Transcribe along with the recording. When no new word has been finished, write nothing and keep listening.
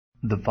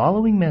The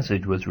following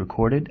message was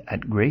recorded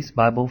at Grace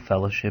Bible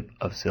Fellowship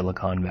of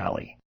Silicon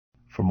Valley.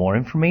 For more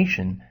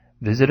information,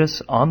 visit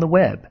us on the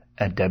web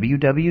at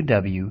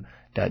www.gbfsv.org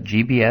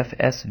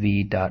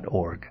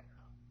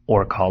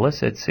or call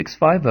us at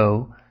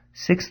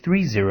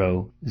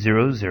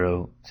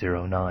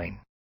 650-630-0009.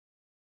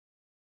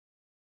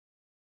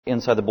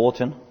 Inside the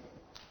bulletin,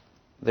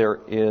 there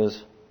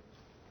is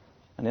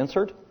an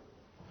insert,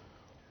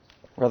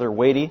 rather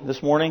weighty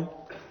this morning,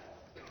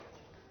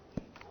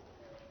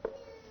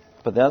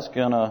 but that's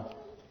going to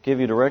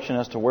give you direction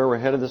as to where we're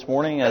headed this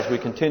morning as we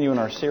continue in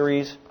our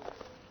series,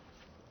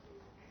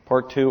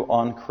 Part 2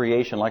 on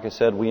creation. Like I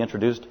said, we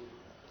introduced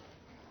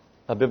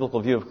a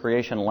biblical view of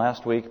creation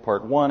last week,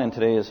 Part 1, and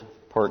today is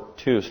Part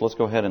 2. So let's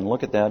go ahead and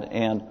look at that.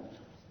 And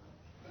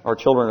our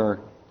children are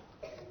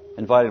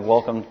invited,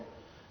 welcome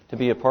to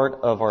be a part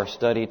of our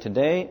study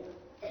today.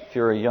 If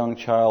you're a young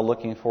child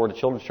looking forward to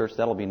Children's Church,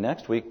 that'll be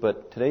next week.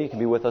 But today you can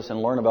be with us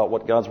and learn about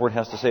what God's Word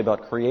has to say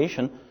about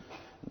creation,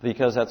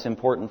 because that's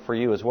important for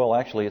you as well.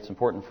 Actually, it's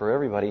important for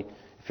everybody,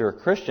 if you're a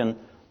Christian,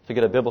 to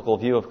get a biblical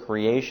view of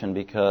creation,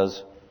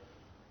 because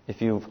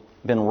if you've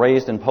been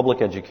raised in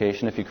public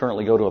education, if you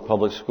currently go to a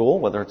public school,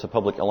 whether it's a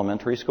public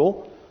elementary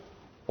school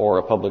or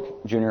a public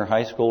junior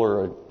high school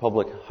or a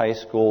public high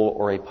school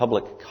or a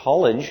public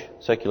college,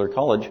 secular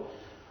college,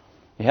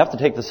 you have to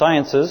take the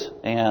sciences,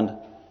 and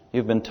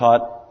you've been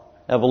taught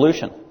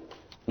evolution,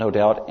 no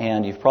doubt,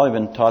 and you've probably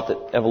been taught that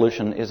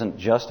evolution isn't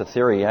just a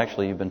theory.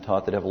 Actually, you've been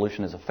taught that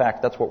evolution is a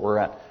fact. That's what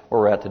where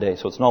we're at today.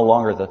 So it's no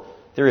longer the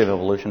theory of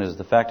evolution, it is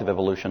the fact of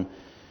evolution.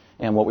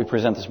 And what we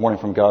present this morning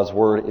from God's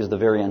Word is the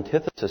very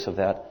antithesis of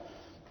that,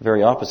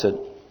 very opposite.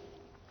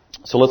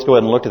 So let's go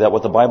ahead and look at that,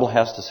 what the Bible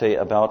has to say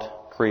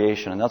about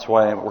creation. And that's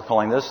why we're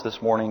calling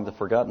this morning, The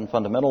Forgotten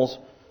Fundamentals,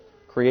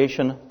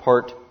 Creation,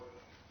 Part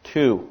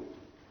 2.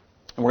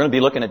 And we're going to be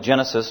looking at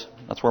Genesis.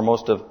 That's where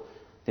most of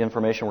the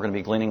information we're going to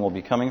be gleaning will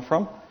be coming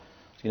from. So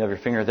you can have your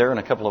finger there and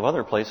a couple of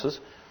other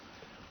places.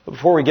 But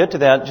before we get to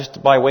that,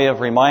 just by way of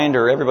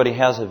reminder, everybody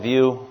has a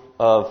view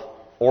of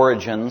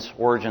origins.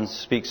 Origins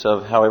speaks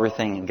of how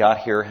everything got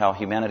here, how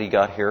humanity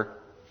got here,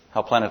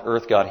 how planet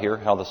Earth got here,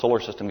 how the solar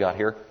system got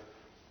here,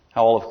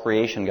 how all of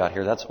creation got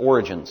here. That's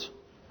origins.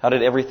 How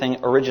did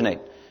everything originate?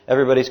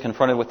 Everybody's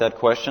confronted with that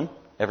question.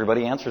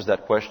 Everybody answers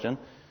that question,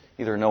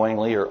 either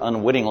knowingly or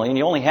unwittingly. And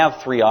you only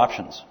have three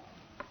options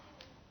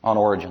on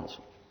origins.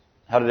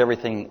 How did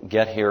everything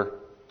get here?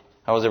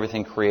 How was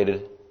everything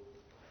created?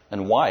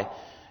 And why?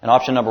 And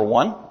option number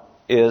one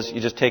is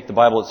you just take the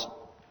Bible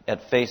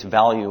at face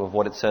value of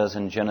what it says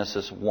in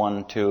Genesis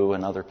 1, 2,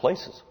 and other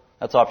places.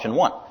 That's option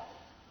one.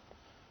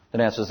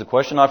 That answers the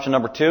question. Option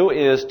number two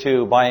is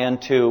to buy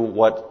into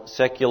what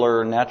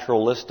secular,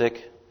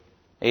 naturalistic,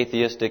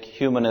 atheistic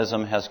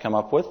humanism has come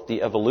up with,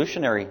 the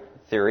evolutionary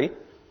theory,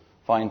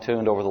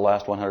 fine-tuned over the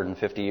last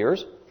 150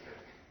 years.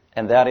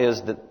 And that is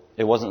that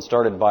it wasn't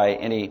started by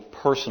any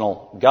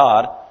personal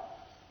God,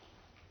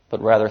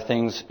 but rather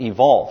things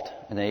evolved.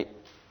 And they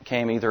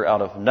came either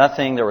out of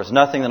nothing, there was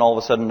nothing, then all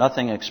of a sudden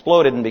nothing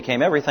exploded and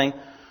became everything.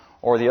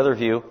 Or the other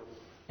view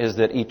is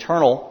that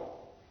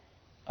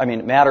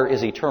matter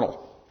is eternal.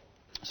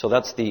 So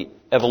that's the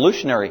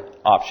evolutionary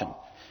option.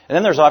 And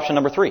then there's option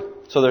number three.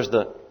 So there's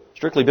the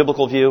strictly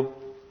biblical view,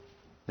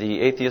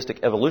 the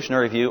atheistic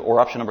evolutionary view, or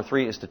option number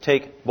three is to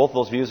take both of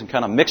those views and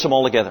kind of mix them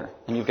all together.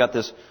 And you've got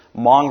this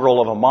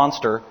mongrel of a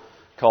monster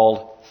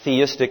called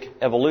theistic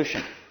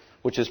evolution,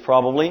 which is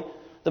probably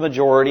the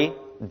majority,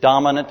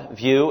 dominant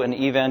view in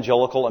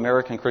evangelical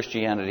American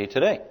Christianity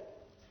today,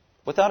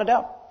 without a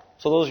doubt.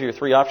 So those are your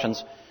three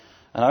options.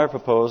 And I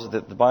propose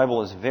that the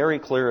Bible is very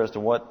clear as to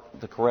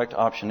what the correct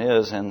option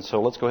is. And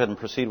so let's go ahead and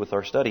proceed with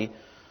our study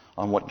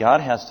on what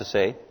God has to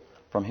say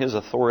from His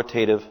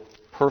authoritative,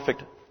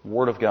 perfect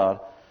Word of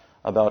God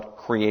about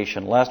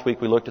creation. Last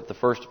week we looked at the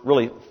first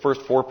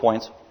 4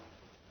 points,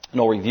 and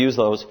I'll review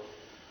those.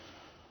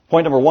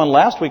 Point number one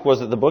last week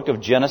was that the book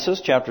of Genesis,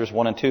 chapters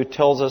 1 and 2,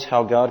 tells us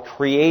how God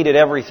created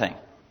everything.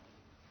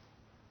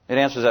 It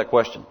answers that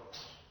question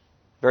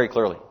very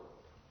clearly.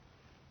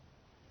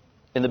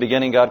 In the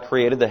beginning, God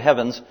created the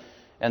heavens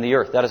and the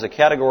earth. That is a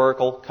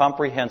categorical,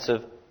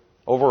 comprehensive,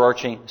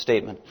 overarching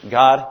statement.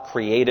 God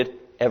created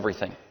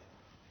everything.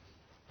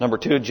 Number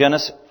two,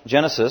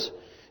 Genesis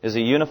is a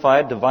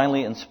unified,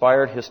 divinely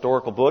inspired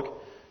historical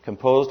book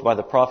composed by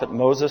the prophet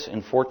Moses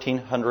in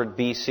 1400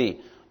 BC.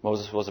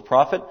 Moses was a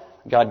prophet.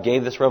 God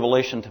gave this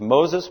revelation to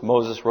Moses.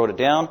 Moses wrote it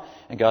down,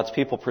 and God's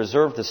people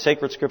preserved the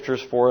sacred scriptures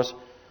for us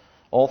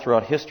all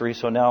throughout history.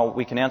 So now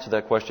we can answer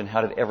that question, how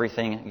did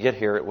everything get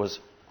here? It was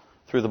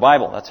through the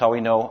Bible. That's how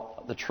we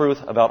know the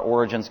truth about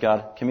origins.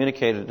 God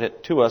communicated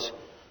it to us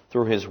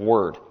through His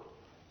Word.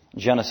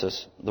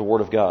 Genesis, the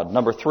Word of God.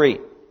 Number three,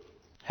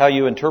 how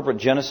you interpret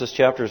Genesis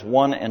chapters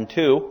 1 and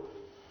 2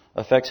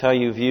 affects how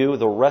you view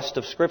the rest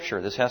of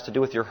Scripture. This has to do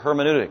with your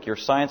hermeneutic, your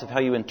science of how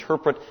you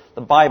interpret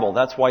the Bible.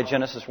 That's why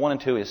Genesis 1 and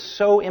 2 is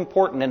so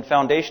important and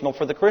foundational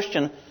for the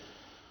Christian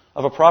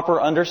of a proper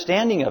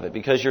understanding of it,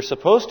 because you're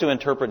supposed to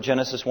interpret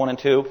Genesis 1 and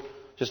 2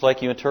 just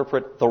like you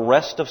interpret the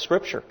rest of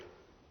Scripture.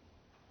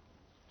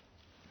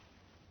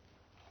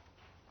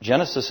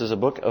 Genesis is a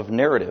book of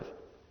narrative.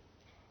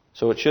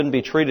 So it shouldn't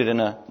be treated in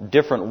a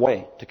different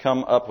way to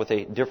come up with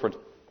a different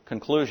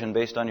conclusion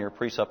based on your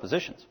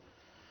presuppositions.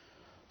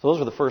 So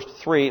those are the first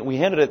three. We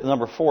hinted at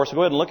number 4, so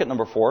go ahead and look at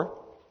number 4.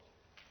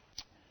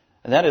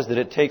 And that is that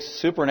it takes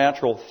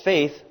supernatural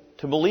faith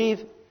to believe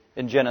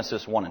in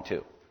Genesis 1 and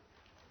 2.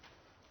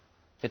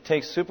 It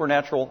takes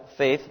supernatural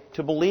faith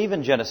to believe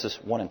in Genesis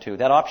 1 and 2.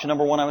 That option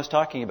number 1 I was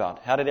talking about.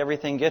 How did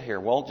everything get here?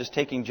 Well, just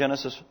taking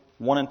Genesis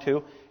 1 and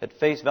 2 at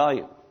face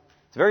value.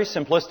 It's very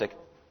simplistic.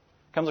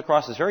 Comes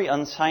across as very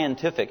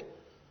unscientific.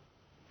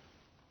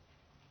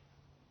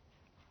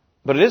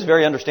 But it is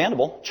very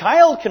understandable.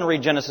 Child can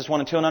read Genesis 1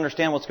 and 2 and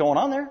understand what's going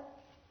on there.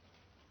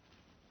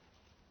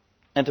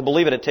 And to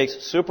believe it, it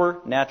takes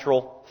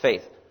supernatural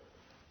faith.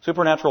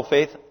 Supernatural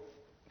faith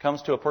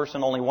comes to a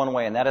person only one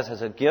way, and that is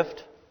as a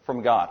gift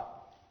from God.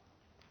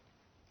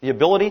 The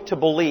ability to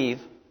believe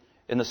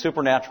in the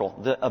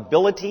supernatural, the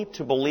ability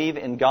to believe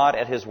in God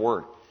at His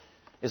Word,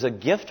 is a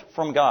gift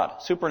from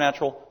God.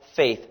 Supernatural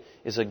faith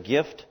is a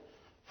gift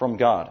from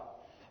God.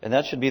 And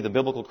that should be the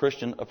biblical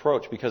Christian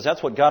approach, because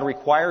that's what God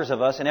requires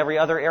of us in every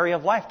other area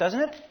of life, doesn't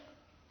it?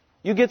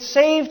 You get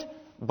saved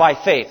by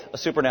faith, a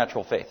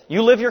supernatural faith.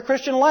 You live your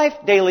Christian life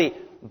daily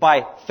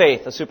by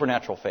faith, a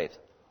supernatural faith.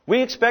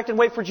 We expect and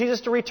wait for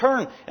Jesus to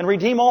return and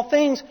redeem all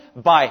things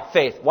by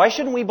faith. Why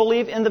shouldn't we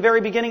believe in the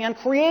very beginning and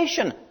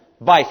creation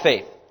by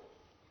faith?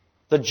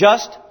 The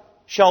just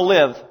shall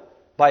live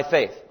by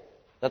faith.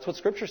 That's what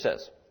Scripture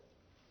says.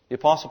 The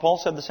Apostle Paul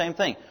said the same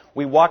thing.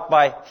 We walk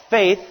by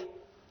faith,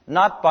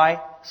 not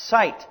by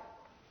sight.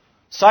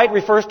 Sight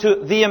refers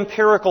to the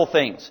empirical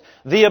things,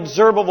 the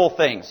observable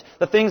things,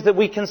 the things that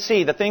we can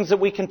see, the things that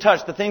we can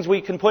touch, the things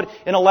we can put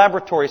in a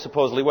laboratory,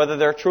 supposedly, whether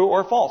they're true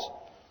or false.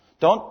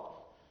 Don't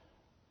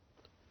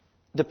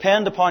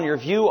depend upon your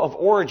view of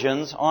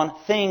origins on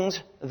things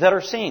that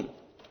are seen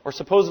or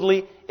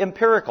supposedly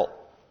empirical.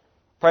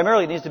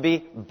 Primarily, it needs to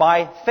be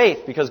by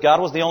faith, because God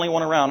was the only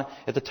one around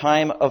at the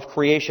time of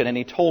creation, and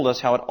He told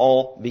us how it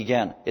all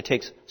began. It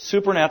takes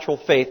supernatural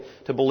faith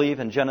to believe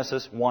in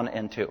Genesis 1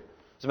 and 2.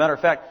 As a matter of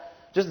fact,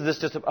 just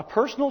a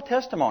personal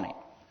testimony.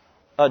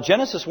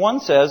 Genesis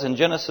 1 says, in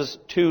Genesis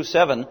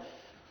 2:7,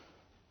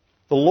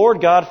 the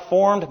Lord God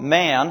formed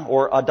man,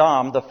 or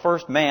Adam, the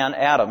first man,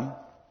 Adam,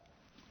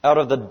 out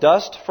of the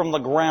dust from the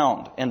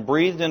ground, and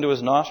breathed into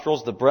his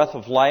nostrils the breath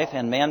of life,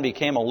 and man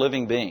became a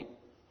living being.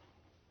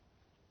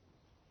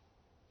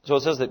 So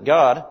it says that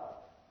God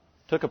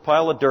took a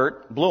pile of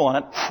dirt, blew on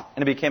it,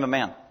 and it became a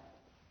man.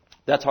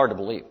 That's hard to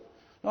believe.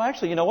 No,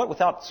 actually, you know what?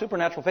 Without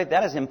supernatural faith,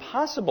 that is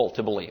impossible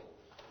to believe.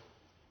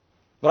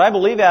 But I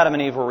believe Adam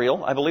and Eve were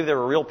real. I believe they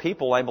were real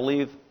people. I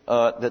believe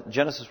that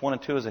Genesis 1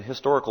 and 2 is a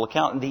historical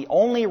account. And the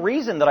only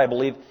reason that I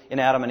believe in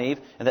Adam and Eve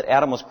and that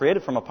Adam was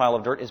created from a pile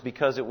of dirt is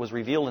because it was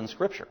revealed in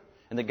Scripture.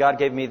 And that God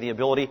gave me the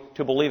ability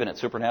to believe in it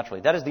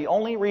supernaturally. That is the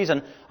only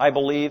reason I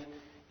believe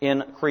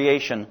in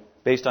creation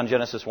based on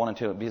Genesis 1 and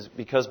 2.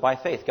 Because by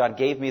faith, God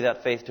gave me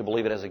that faith to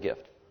believe it as a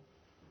gift.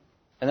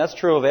 And that's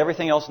true of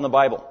everything else in the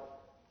Bible.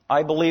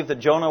 I believe that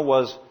Jonah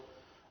was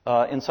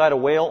inside a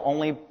whale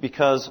only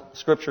because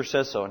Scripture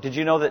says so. Did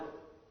you know that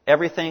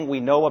everything we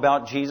know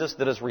about Jesus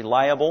that is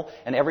reliable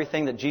and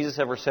everything that Jesus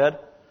ever said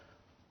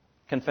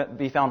can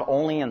be found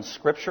only in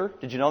Scripture?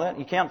 Did you know that?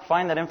 You can't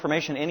find that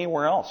information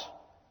anywhere else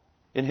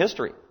in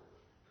history.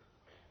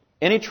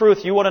 Any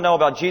truth you want to know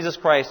about Jesus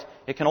Christ,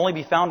 it can only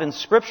be found in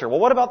Scripture. Well,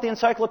 what about the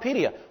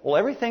encyclopedia? Well,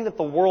 everything that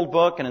the World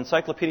Book and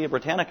Encyclopedia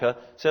Britannica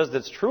says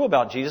that's true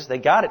about Jesus, they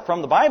got it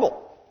from the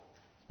Bible.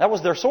 That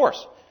was their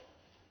source.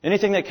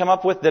 Anything they come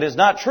up with that is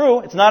not true,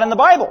 it's not in the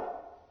Bible.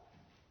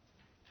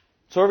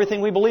 So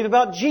everything we believe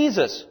about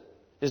Jesus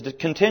is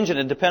contingent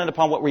and dependent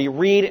upon what we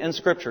read in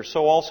Scripture.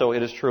 So also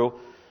it is true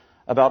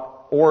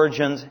about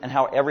origins and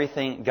how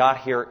everything got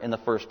here in the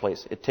first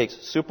place. It takes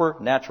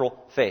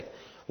supernatural faith.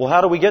 Well,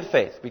 how do we get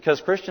faith? Because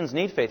Christians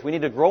need faith. We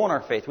need to grow in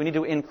our faith. We need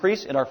to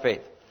increase in our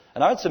faith.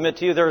 And I would submit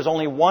to you there is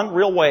only one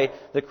real way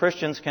that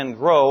Christians can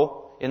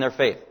grow in their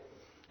faith.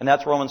 And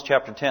that's Romans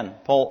chapter 10.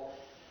 Paul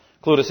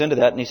clued us into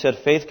that, and he said,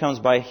 faith comes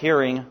by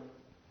hearing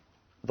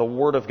the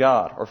Word of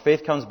God, or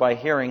faith comes by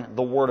hearing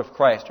the Word of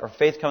Christ, or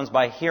faith comes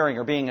by hearing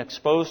or being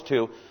exposed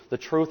to the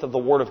truth of the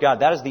Word of God.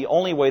 That is the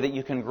only way that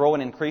you can grow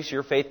and increase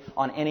your faith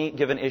on any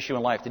given issue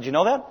in life. Did you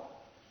know that?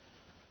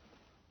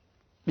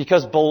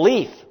 Because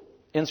belief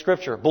in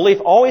Scripture, belief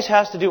always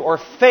has to do, or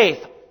faith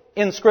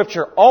in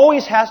Scripture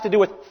always has to do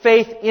with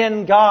faith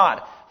in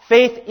God,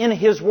 faith in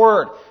His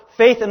Word,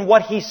 faith in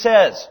what He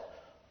says.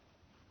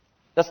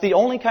 That's the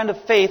only kind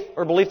of faith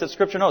or belief that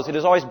Scripture knows. It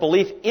is always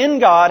belief in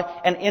God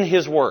and in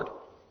His Word.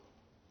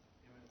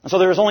 And so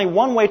there is only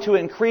one way to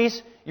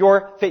increase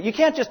your faith. You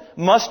can't just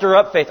muster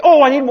up faith.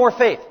 Oh, I need more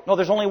faith. No,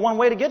 there's only one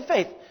way to get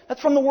faith.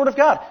 That's from the Word of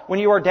God. When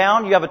you are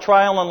down, you have a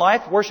trial in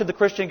life, where should the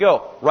Christian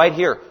go? Right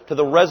here, to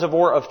the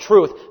reservoir of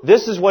truth.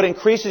 This is what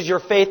increases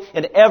your faith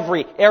in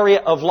every area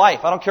of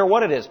life. I don't care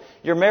what it is.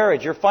 Your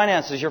marriage, your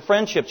finances, your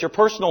friendships, your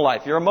personal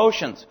life, your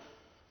emotions.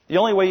 The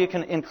only way you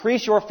can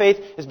increase your faith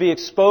is be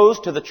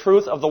exposed to the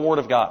truth of the Word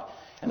of God.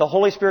 And the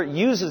Holy Spirit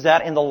uses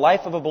that in the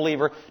life of a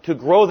believer to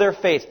grow their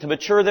faith, to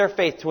mature their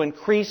faith, to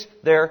increase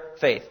their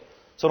faith.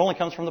 So it only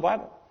comes from the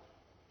Bible.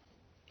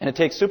 And it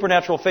takes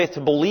supernatural faith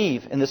to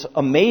believe in this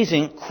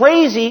amazing,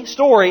 crazy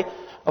story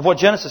of what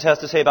Genesis has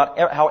to say about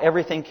how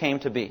everything came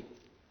to be.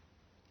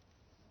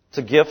 It's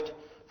a gift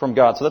from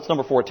God. So that's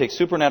number 4. It takes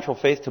supernatural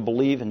faith to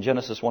believe in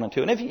Genesis 1 and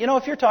 2. And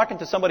if you're talking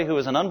to somebody who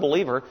is an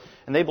unbeliever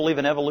and they believe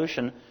in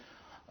evolution,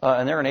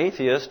 and they're an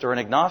atheist or an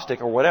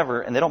agnostic or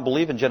whatever, and they don't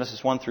believe in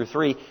Genesis 1 through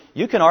 3,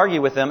 you can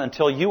argue with them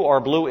until you are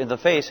blue in the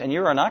face, and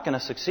you are not going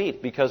to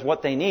succeed, because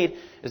what they need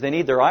is they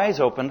need their eyes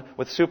opened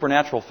with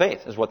supernatural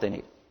faith is what they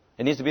need.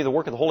 It needs to be the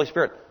work of the Holy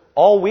Spirit.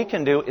 All we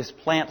can do is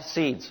plant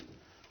seeds.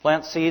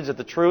 Plant seeds at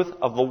the truth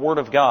of the Word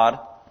of God,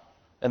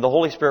 and the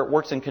Holy Spirit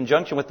works in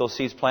conjunction with those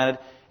seeds planted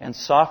and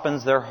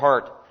softens their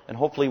heart, and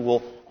hopefully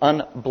will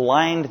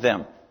unblind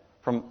them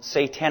from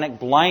satanic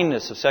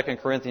blindness of 2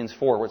 Corinthians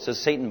 4, where it says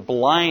Satan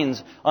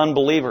blinds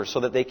unbelievers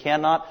so that they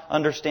cannot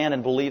understand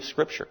and believe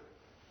Scripture.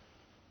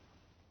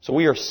 So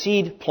we are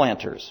seed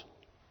planters.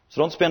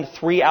 So don't spend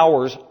 3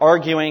 hours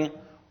arguing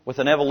with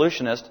an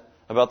evolutionist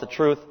about the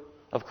truth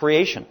of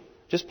creation.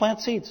 Just plant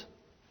seeds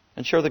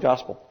and share the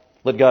gospel.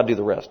 Let God do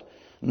the rest.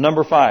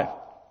 Number 5,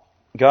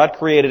 God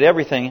created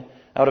everything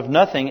out of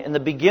nothing in the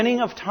beginning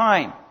of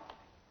time.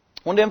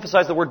 I want to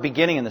emphasize the word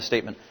beginning in this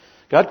statement.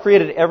 God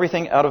created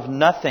everything out of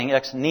nothing.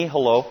 Ex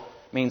nihilo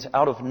means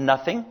out of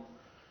nothing.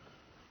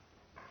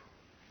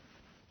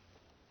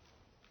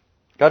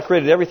 God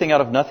created everything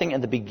out of nothing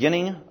in the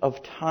beginning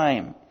of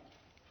time.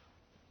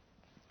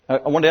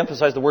 I want to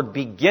emphasize the word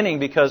beginning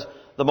because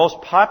the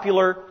most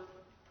popular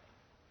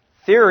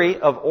theory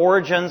of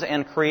origins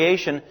and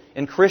creation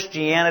in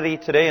Christianity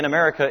today in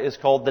America is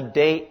called the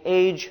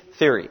day-age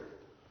theory.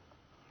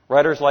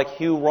 Writers like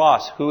Hugh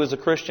Ross, who is a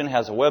Christian,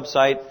 has a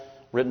website,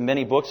 written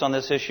many books on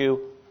this issue.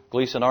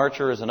 Gleason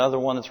Archer is another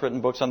one that's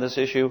written books on this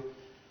issue.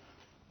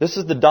 This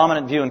is the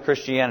dominant view in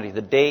Christianity,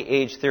 the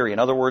day-age theory. In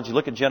other words, you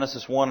look at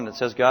Genesis 1 and it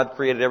says God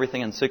created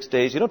everything in 6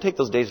 days. You don't take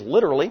those days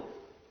literally.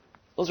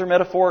 Those are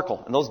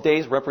metaphorical. And those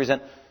days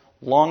represent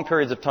long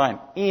periods of time,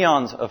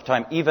 eons of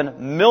time,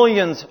 even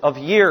millions of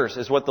years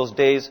is what those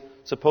days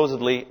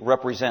supposedly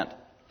represent.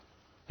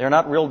 They're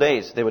not real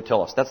days, they would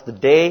tell us. That's the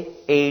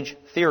day-age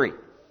theory.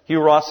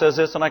 Hugh Ross says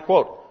this, and I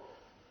quote,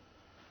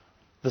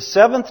 "The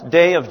 7th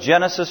day of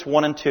Genesis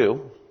 1 and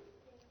 2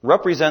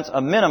 represents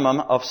a minimum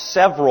of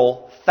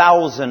several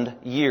thousand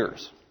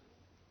years."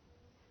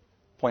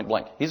 Point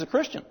blank. He's a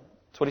Christian.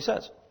 That's what he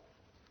says.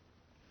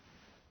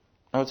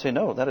 I would say,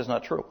 no, that is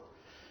not true.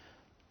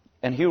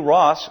 And Hugh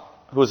Ross,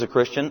 who is a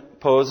Christian,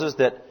 poses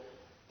that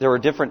there are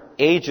different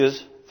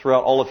ages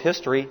throughout all of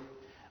history.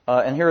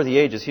 And here are the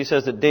ages. He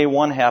says that day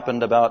 1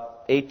 happened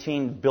about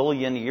 18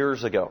 billion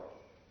years ago.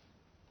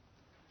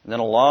 And then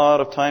a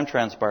lot of time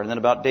transpired. And then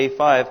about day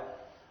 5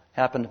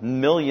 happened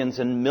millions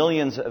and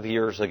millions of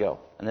years ago.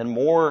 And then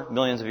more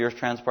millions of years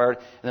transpired.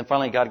 And then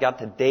finally God got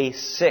to day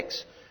 6.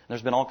 And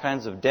there's been all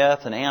kinds of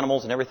death and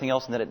animals and everything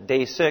else. And then at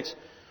day 6,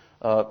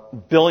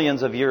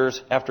 billions of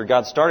years after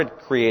God started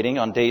creating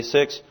on day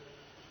 6,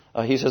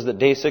 he says that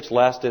day 6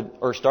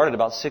 started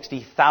about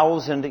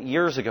 60,000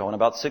 years ago. And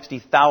about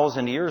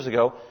 60,000 years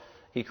ago,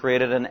 he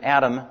created an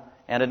Adam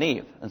and an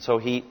Eve. And so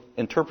he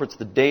interprets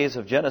the days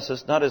of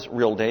Genesis not as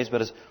real days,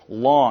 but as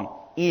long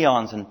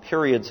eons and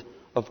periods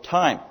of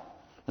time.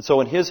 And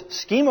so in his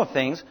scheme of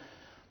things,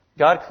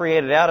 God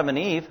created Adam and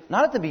Eve,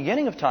 not at the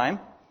beginning of time,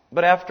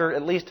 but after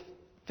at least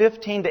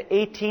 15 to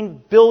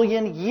 18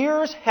 billion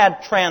years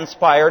had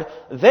transpired.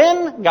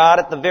 Then God,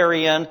 at the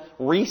very end,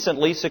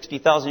 recently,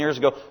 60,000 years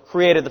ago,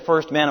 created the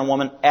first man and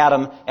woman,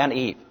 Adam and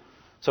Eve.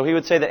 So he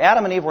would say that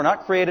Adam and Eve were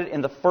not created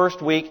in the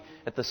first week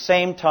at the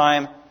same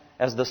time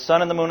as the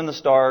sun and the moon and the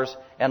stars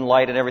and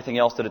light and everything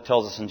else that it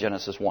tells us in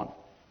Genesis 1.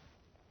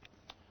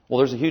 Well,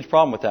 there's a huge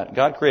problem with that.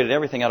 God created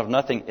everything out of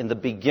nothing in the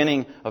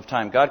beginning of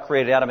time. God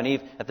created Adam and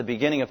Eve at the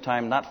beginning of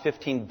time, not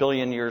 15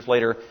 billion years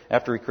later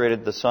after He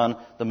created the sun,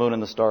 the moon,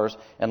 and the stars,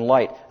 and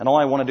light. And all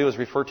I want to do is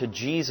refer to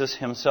Jesus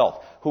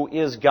Himself, who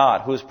is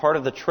God, who is part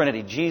of the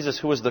Trinity. Jesus,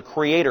 who is the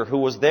Creator, who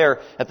was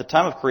there at the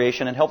time of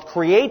creation and helped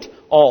create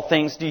all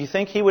things. Do you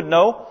think He would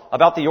know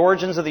about the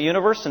origins of the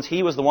universe since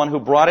He was the one who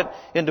brought it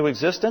into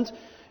existence?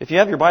 If you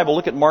have your Bible,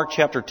 look at Mark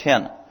chapter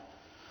 10.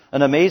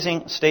 An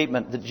amazing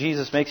statement that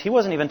Jesus makes. He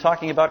wasn't even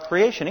talking about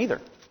creation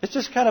either. It's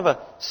just kind of a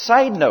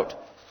side note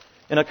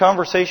in a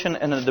conversation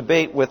and a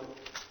debate with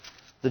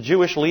the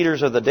Jewish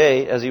leaders of the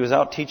day as He was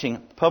out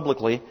teaching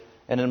publicly.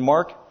 And in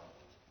Mark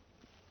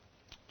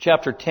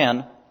chapter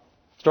 10,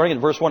 starting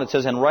at verse 1, it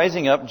says, "And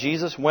rising up,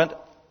 Jesus went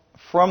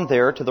from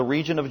there to the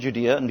region of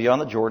Judea and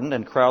beyond the Jordan,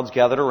 and crowds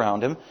gathered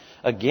around Him.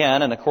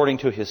 Again, and according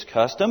to His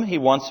custom, He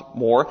once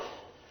more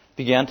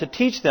began to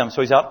teach them."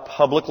 So He's out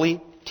publicly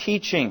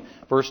teaching.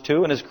 Verse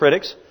 2, "And His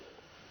critics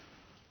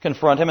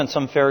confront Him, and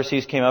some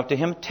Pharisees came up to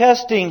Him,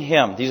 testing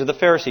Him." These are the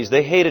Pharisees.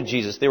 They hated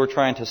Jesus. They were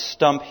trying to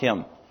stump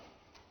Him.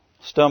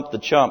 Stump the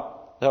chump.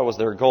 That was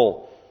their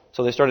goal.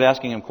 So they started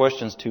asking Him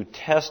questions to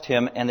test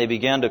Him, and they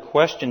began to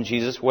question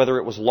Jesus whether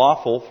it was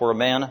lawful for a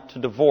man to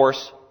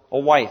divorce a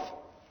wife.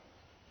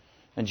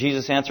 And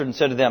Jesus answered and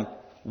said to them,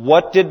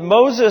 what did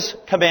Moses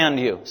command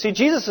you? See,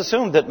 Jesus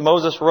assumed that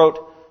Moses wrote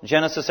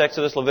Genesis,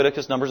 Exodus,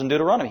 Leviticus, Numbers, and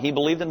Deuteronomy. He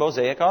believed in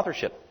Mosaic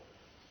authorship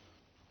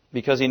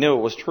because he knew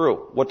it was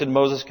true. What did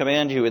Moses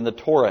command you in the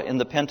Torah, in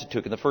the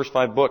Pentateuch, in the first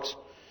 5 books?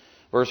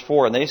 Verse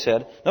 4, and they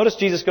said, notice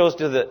Jesus goes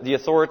to the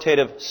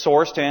authoritative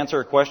source to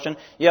answer a question.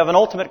 You have an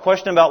ultimate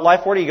question about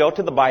life, where do you go?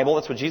 To the Bible.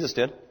 That's what Jesus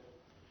did.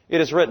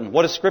 It is written.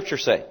 What does Scripture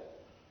say?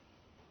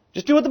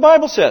 Just do what the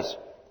Bible says.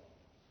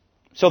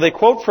 So they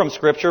quote from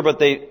Scripture, but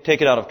they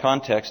take it out of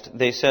context.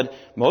 They said,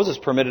 Moses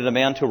permitted a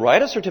man to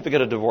write a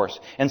certificate of divorce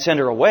and send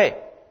her away.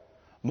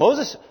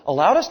 Moses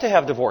allowed us to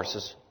have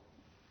divorces.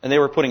 And they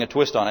were putting a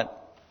twist on it.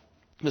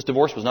 This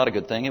divorce was not a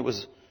good thing. It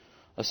was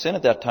a sin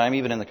at that time,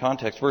 even in the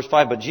context. Verse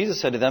 5, but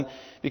Jesus said to them,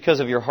 because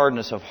of your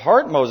hardness of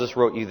heart, Moses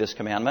wrote you this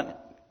commandment.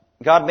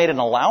 God made an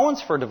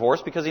allowance for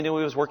divorce because he knew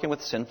he was working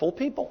with sinful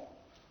people.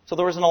 So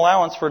there was an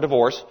allowance for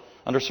divorce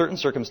under certain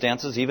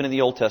circumstances, even in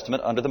the Old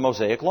Testament, under the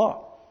Mosaic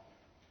law.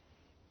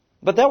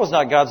 But that was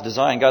not God's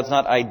design. God's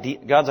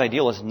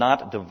ideal is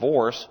not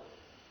divorce.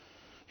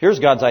 Here's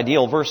God's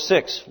ideal, verse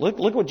 6.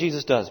 Look what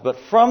Jesus does. But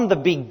from the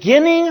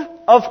beginning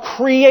of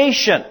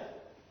creation,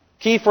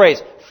 key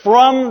phrase,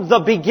 from the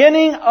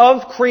beginning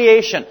of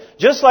creation,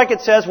 just like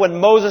it says when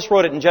Moses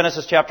wrote it in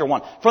Genesis chapter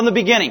 1. From the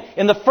beginning,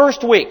 in the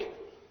first week,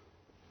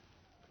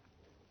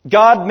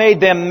 God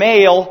made them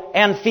male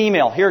and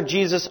female. Here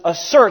Jesus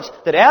asserts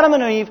that Adam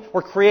and Eve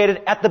were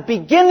created at the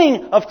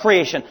beginning of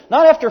creation,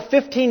 not after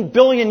 15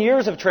 billion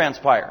years have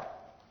transpired.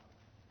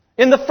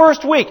 In the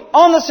first week,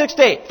 on the 6th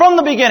day, from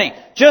the beginning,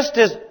 just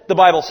as the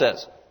Bible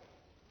says.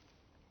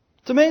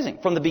 It's amazing.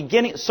 From the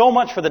beginning, so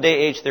much for the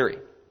day-age theory.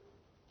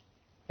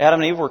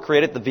 Adam and Eve were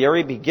created at the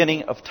very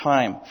beginning of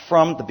time,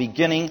 from the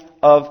beginning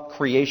of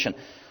creation.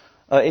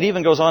 It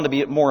even goes on to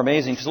be more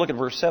amazing, because look at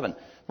verse 7.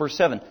 Verse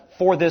 7,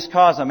 for this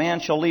cause a man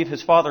shall leave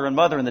his father and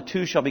mother, and the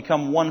two shall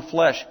become one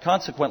flesh.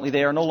 Consequently,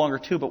 they are no longer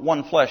two, but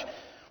one flesh.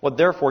 What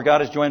therefore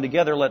God has joined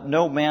together, let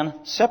no man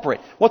separate.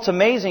 What's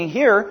amazing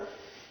here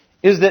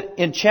is that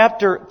in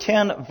chapter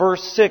 10,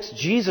 verse 6,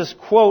 Jesus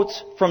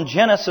quotes from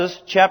Genesis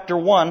chapter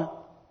 1,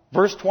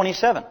 verse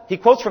 27. He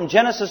quotes from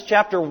Genesis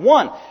chapter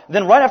 1.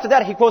 Then right after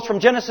that, he quotes from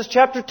Genesis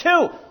chapter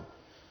 2.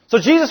 So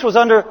Jesus was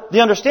under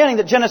the understanding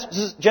that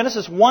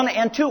Genesis 1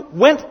 and 2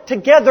 went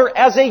together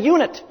as a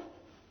unit.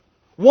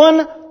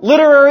 One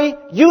literary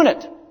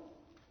unit.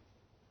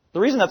 The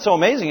reason that's so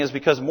amazing is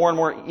because more and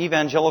more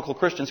evangelical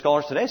Christian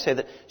scholars today say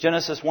that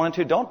Genesis 1 and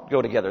 2 don't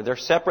go together. They're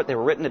separate. They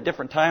were written at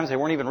different times. They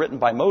weren't even written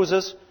by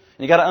Moses. And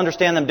you've got to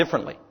understand them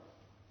differently.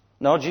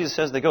 No, Jesus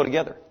says they go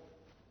together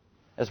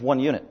as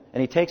one unit.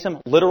 And he takes them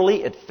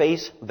literally at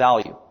face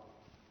value.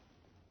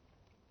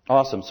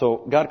 Awesome.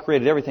 So God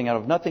created everything out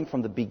of nothing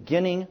from the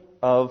beginning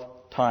of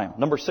time.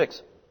 Number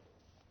 6.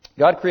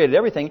 God created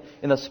everything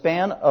in the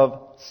span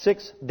of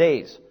 6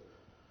 days.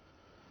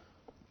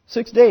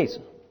 6 days.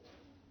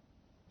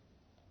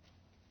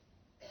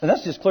 And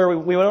that's just clear.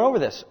 We went over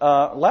this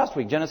last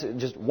week.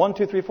 Genesis, just 1,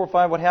 2, 3, 4,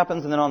 5, what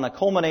happens. And then on the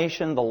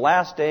culmination, the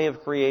last day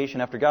of creation,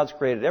 after God's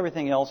created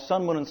everything else,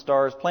 sun, moon, and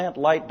stars, plant,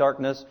 light,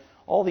 darkness,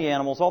 all the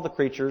animals, all the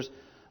creatures,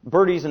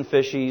 birdies and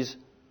fishies.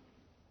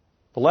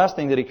 The last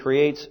thing that he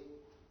creates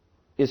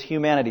is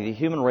humanity, the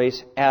human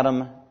race,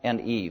 Adam and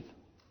Eve.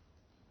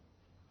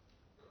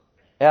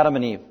 Adam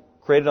and Eve,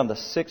 created on the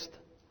 6th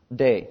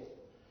day.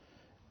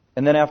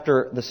 And then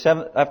after the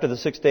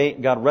 6th day,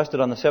 God rested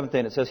on the 7th day,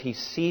 and it says he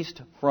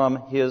ceased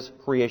from his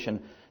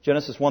creation.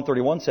 Genesis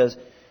 1:31 says,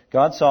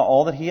 God saw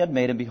all that he had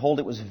made, and behold,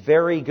 it was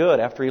very good.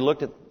 After he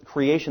looked at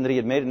creation that he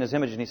had made in his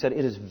image, and he said,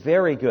 it is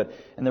very good.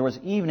 And there was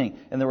evening,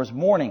 and there was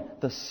morning,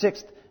 the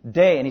 6th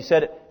day. And he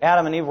said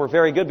Adam and Eve were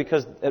very good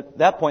because at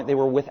that point they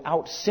were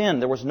without sin.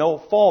 There was no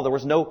fall. There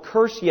was no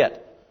curse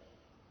yet.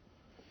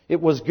 It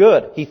was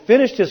good. He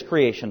finished his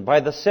creation. By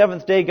the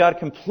 7th day, God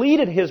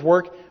completed his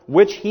work,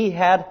 which he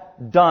had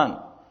done.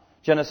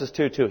 Genesis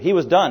 2:2. He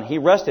was done. He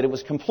rested. It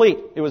was complete.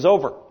 It was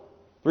over.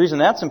 The reason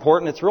that's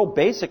important, it's real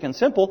basic and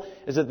simple,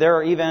 is that there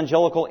are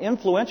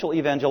influential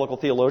evangelical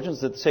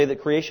theologians that say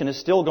that creation is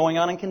still going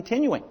on and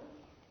continuing.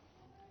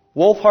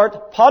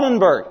 Wolfhart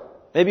Pannenberg.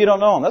 Maybe you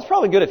don't know him. That's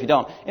probably good if you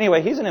don't.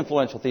 Anyway, he's an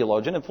influential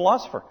theologian and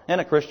philosopher and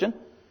a Christian.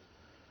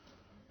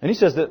 And he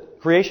says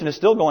that creation is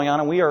still going on,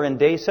 and we are in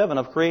day 7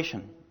 of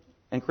creation.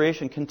 And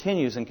creation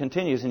continues and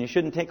continues, and you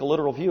shouldn't take a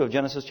literal view of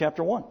Genesis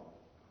chapter 1.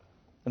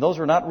 And those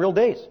are not real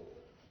days.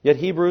 Yet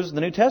Hebrews,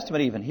 the New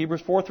Testament even,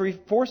 Hebrews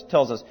 4:3-4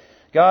 tells us,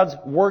 God's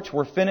works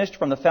were finished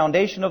from the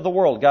foundation of the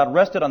world. God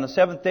rested on the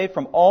 7th day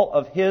from all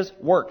of his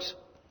works.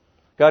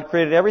 God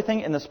created everything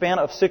in the span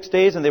of 6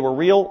 days, and they were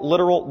real,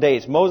 literal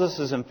days. Moses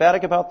is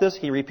emphatic about this.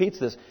 He repeats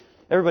this.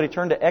 Everybody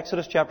turn to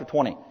Exodus chapter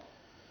 20.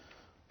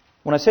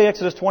 When I say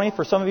Exodus 20,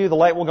 for some of you the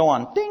light will go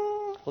on. Ding!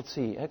 Let's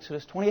see,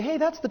 Exodus 20. Hey,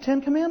 that's the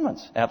 10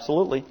 Commandments.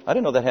 Absolutely. I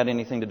didn't know that had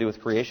anything to do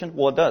with creation.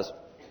 Well, it does.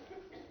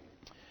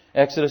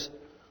 Exodus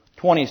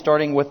 20,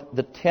 starting with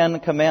the 10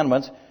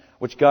 Commandments,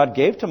 which God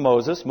gave to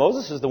Moses.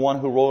 Moses is the one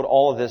who wrote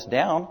all of this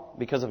down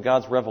because of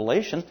God's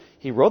revelation.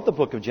 He wrote the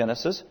book of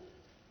Genesis.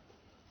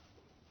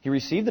 He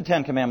received the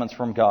 10 Commandments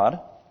from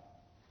God.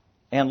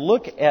 and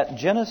look at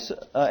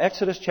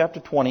Exodus chapter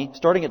 20,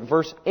 starting at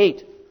verse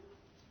 8.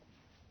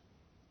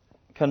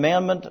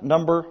 Commandment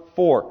number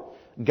 4.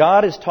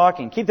 God is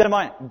talking. Keep that in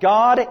mind.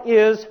 God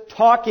is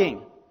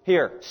talking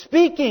here,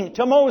 speaking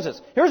to Moses.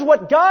 Here's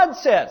what God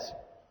says.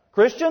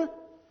 Christian,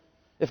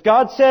 if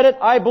God said it,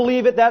 I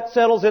believe it, that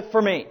settles it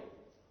for me.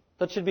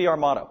 That should be our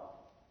motto.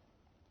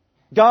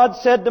 God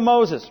said to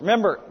Moses,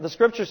 remember, the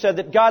Scripture said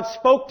that God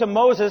spoke to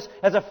Moses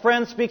as a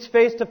friend speaks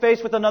face to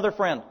face with another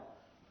friend.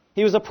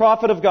 He was a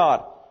prophet of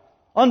God.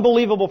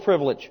 Unbelievable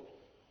privilege.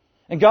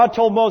 And God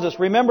told Moses,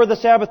 remember the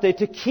Sabbath day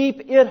to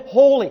keep it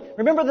holy.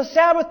 Remember the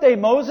Sabbath day,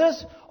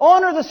 Moses.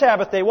 Honor the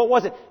Sabbath day. What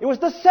was it? It was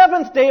the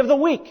seventh day of the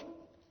week.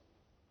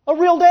 A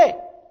real day.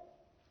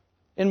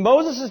 In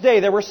Moses' day,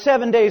 there were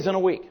 7 days in a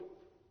week.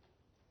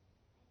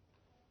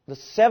 The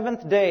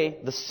seventh day,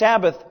 the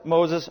Sabbath,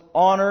 Moses,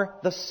 honor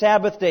the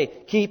Sabbath day.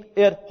 Keep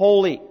it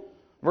holy.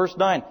 Verse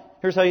 9.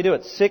 Here's how you do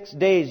it. 6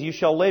 days you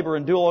shall labor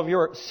and do all of your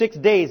work. 6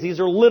 days. These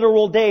are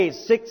literal days.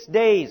 6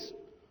 days.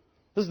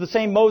 This is the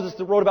same Moses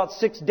that wrote about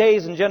 6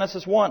 days in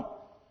Genesis 1.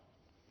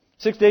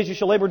 6 days you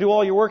shall labor and do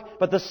all your work.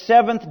 But the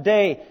seventh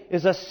day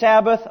is a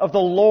Sabbath of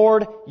the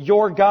Lord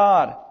your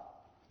God.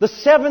 The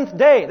seventh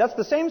day. That's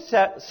the same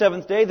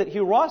seventh day that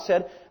Hugh Ross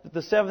said that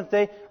the seventh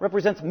day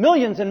represents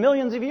millions and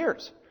millions of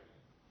years.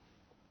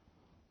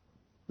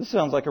 This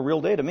sounds like a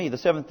real day to me. The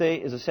seventh day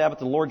is a Sabbath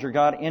of the Lord your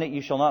God. In it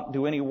you shall not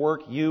do any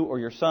work, you or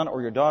your son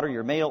or your daughter,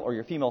 your male or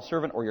your female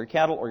servant or your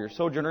cattle or your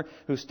sojourner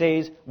who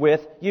stays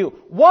with you.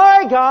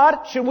 Why,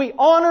 God, should we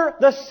honor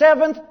the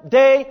seventh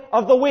day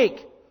of the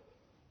week?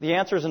 The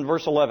answer is in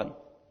verse 11.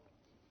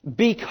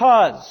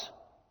 Because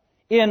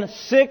in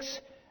 6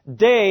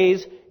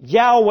 days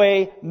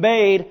Yahweh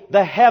made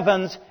the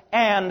heavens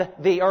and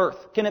the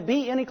earth. Can it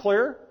be any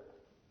clearer?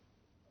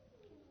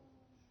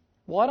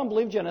 Well, I don't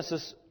believe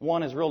Genesis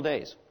 1 is real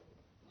days.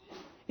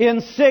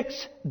 In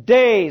 6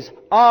 days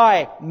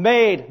I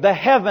made the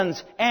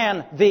heavens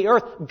and the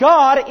earth.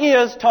 God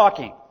is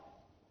talking.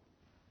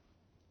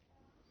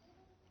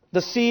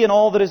 The sea and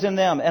all that is in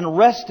them, and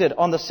rested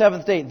on the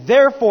seventh day.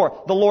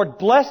 Therefore the Lord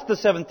blessed the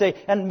seventh day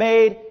and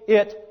made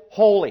it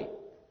holy.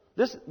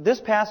 This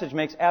passage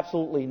makes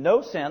absolutely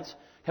no sense.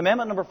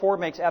 Commandment number 4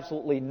 makes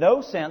absolutely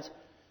no sense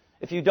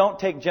if you don't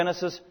take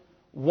Genesis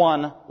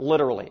 1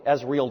 literally,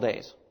 as real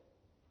days.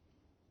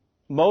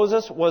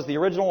 Moses was the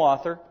original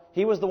author.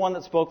 He was the one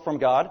that spoke from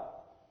God.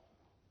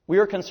 We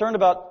are concerned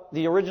about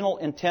the original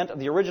intent of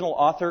the original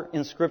author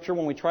in Scripture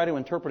when we try to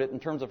interpret it in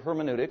terms of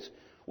hermeneutics.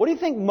 What do you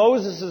think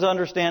Moses'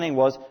 understanding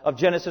was of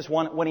Genesis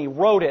 1 when he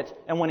wrote it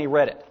and when he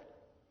read it?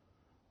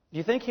 Do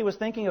you think he was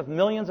thinking of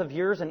millions of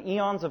years and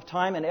eons of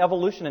time and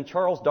evolution and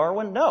Charles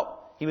Darwin? No.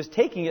 He was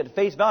taking it at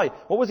face value.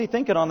 What was he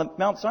thinking on the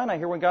Mount Sinai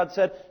here when God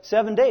said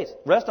 7 days?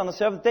 Rest on the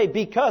seventh day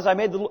because I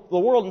made the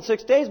world in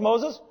 6 days,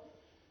 Moses.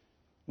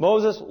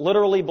 Moses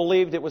literally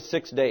believed it was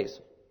 6 days.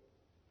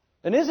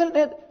 And isn't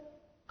it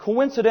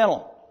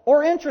coincidental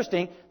or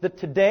interesting that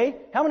today,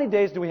 how many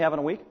days do we have in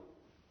a week?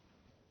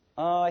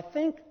 I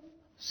think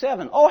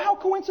 7. Oh, how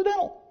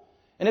coincidental.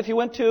 And if you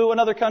went to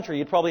another country,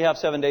 you'd probably have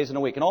 7 days in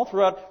a week. And all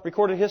throughout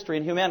recorded history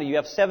in humanity, you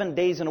have 7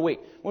 days in a week.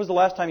 When was the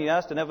last time you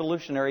asked an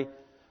evolutionary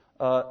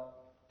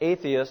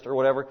atheist or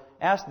whatever,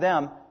 ask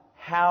them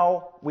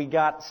how we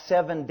got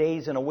 7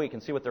 days in a week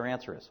and see what their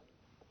answer is?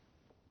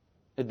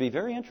 It'd be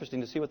very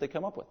interesting to see what they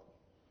come up with.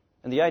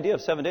 And the idea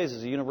of 7 days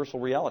is a universal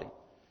reality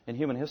in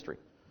human history.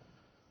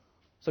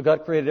 So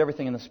God created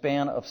everything in the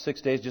span of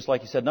 6 days, just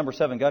like He said. Number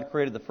 7, God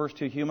created the first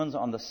 2 humans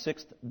on the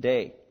 6th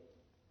day.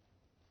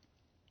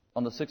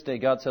 On the 6th day,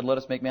 God said, let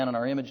us make man in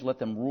our image, let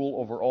them rule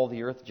over all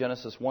the earth.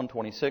 Genesis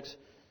 1:26.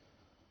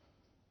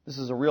 This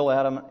is a real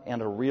Adam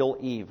and a real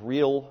Eve,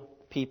 real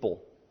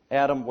people.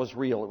 Adam was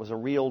real. It was a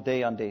real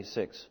day on day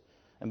 6.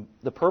 And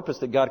the purpose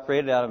that God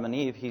created Adam and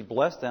Eve, He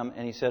blessed them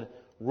and He said,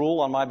 rule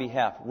on my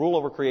behalf. Rule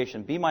over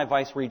creation. Be my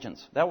vice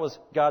regents. That was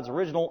God's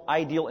original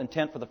ideal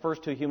intent for the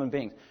first 2 human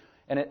beings.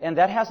 And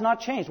that has not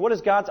changed. What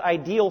is God's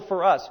ideal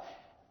for us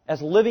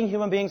as living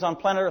human beings on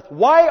planet Earth?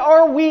 Why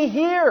are we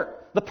here?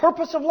 The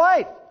purpose of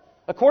life.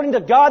 According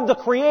to God the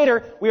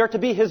Creator, we are to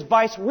be His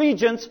vice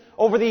regents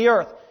over the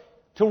earth.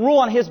 To rule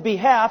on His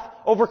behalf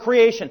over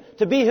creation.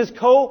 To be His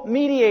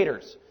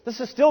co-mediators. This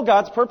is still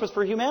God's purpose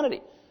for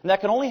humanity. And that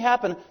can only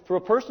happen through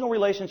a personal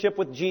relationship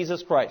with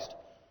Jesus Christ.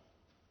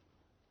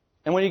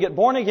 And when you get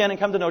born again and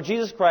come to know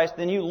Jesus Christ,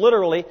 then you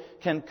literally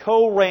can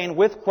co-reign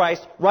with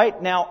Christ right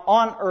now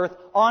on earth,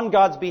 on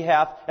God's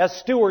behalf, as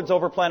stewards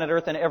over planet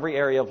Earth in every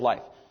area of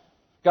life.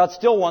 God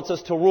still wants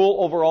us to rule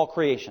over all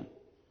creation.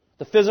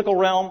 The physical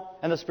realm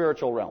and the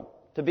spiritual realm.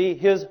 To be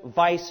His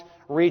vice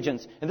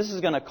regents. And this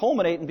is going to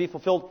culminate and be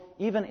fulfilled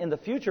even in the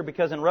future,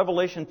 because in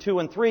Revelation 2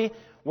 and 3,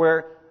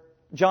 where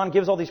John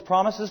gives all these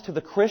promises to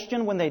the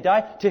Christian when they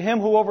die. To him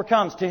who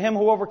overcomes, to him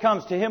who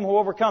overcomes, to him who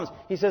overcomes.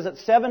 He says it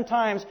 7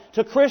 times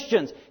to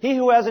Christians. He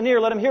who has an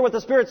ear, let him hear what the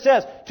Spirit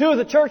says. To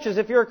the churches,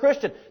 if you're a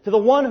Christian. To the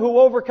one who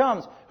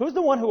overcomes. Who's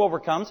the one who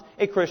overcomes?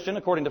 A Christian,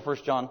 according to 1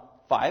 John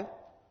 5.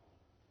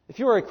 If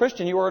you are a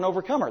Christian, you are an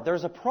overcomer.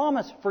 There's a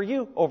promise for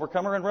you,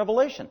 overcomer, in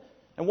Revelation.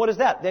 And what is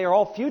that? They are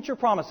all future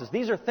promises.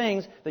 These are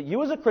things that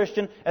you as a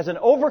Christian, as an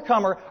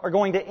overcomer, are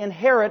going to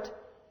inherit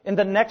in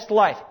the next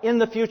life, in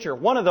the future.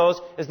 One of those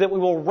is that we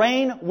will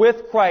reign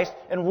with Christ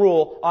and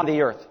rule on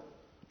the earth,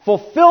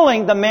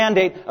 fulfilling the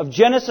mandate of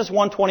Genesis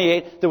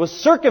 1:28 that was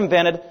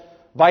circumvented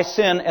by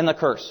sin and the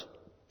curse.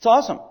 It's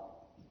awesome.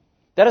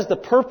 That is the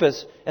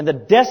purpose and the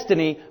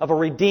destiny of a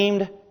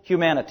redeemed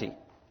humanity.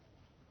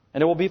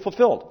 And it will be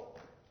fulfilled.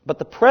 But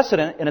the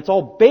precedent, and it's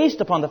all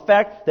based upon the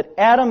fact that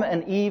Adam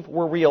and Eve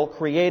were real,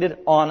 created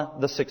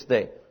on the sixth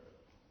day.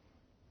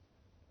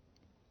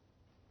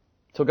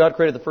 So God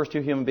created the first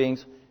two human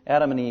beings,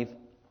 Adam and Eve,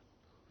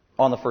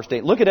 on the first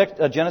day. Look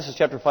at Genesis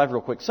chapter 5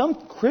 real quick. Some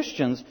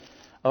Christians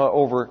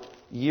over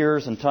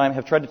years and time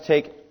have tried to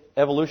take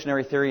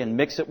evolutionary theory and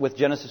mix it with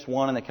Genesis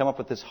 1, and they come up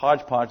with this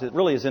hodgepodge that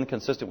really is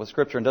inconsistent with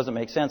Scripture and doesn't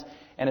make sense.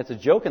 And it's a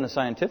joke in the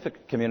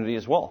scientific community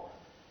as well.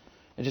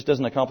 It just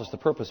doesn't accomplish the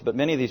purpose. But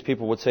many of these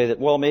people would say that,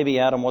 well, maybe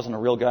Adam wasn't a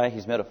real guy,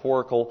 he's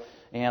metaphorical,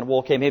 and, well,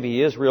 okay, maybe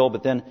he is real,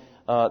 but then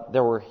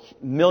there were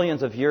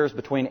millions of years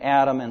between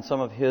Adam and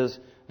some of his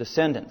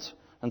descendants.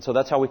 And so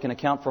that's how we can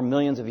account for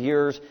millions of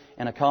years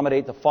and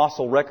accommodate the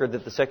fossil record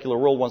that the secular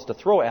world wants to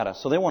throw at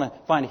us. So they want to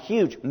find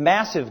huge,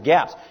 massive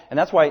gaps. And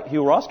that's why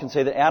Hugh Ross can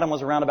say that Adam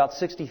was around about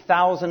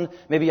 60,000,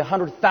 maybe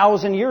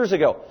 100,000 years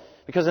ago.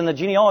 Because in the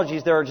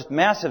genealogies there are just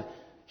massive,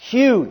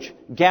 huge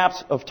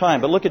gaps of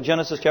time. But look at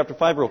Genesis chapter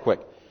 5 real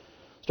quick.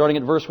 Starting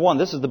at verse 1.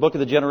 This is the book of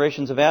the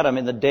generations of Adam.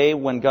 In the day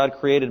when God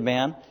created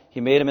man, He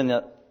made him in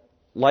the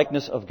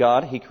likeness of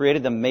God. He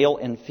created them male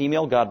and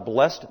female. God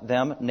blessed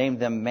them,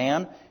 named them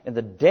man in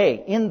the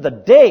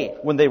day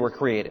when they were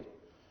created.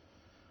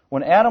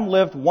 When Adam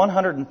lived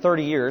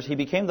 130 years, he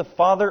became the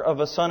father of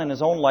a son in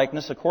his own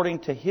likeness according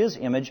to his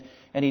image,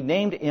 and he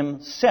named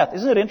him Seth.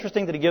 Isn't it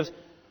interesting that he gives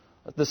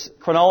this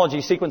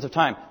chronology sequence of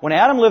time? When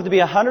Adam lived to be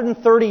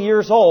 130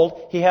 years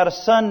old, he had a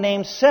son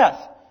named Seth.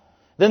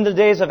 Then the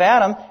days of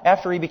Adam,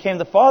 after he became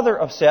the father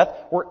of Seth,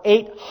 were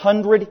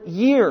 800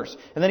 years.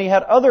 And then he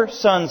had other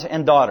sons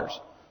and daughters.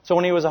 So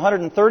when he was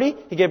 130,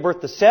 he gave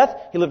birth to Seth.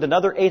 He lived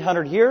another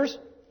 800 years.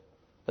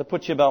 That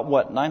puts you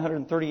about,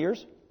 930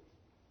 years?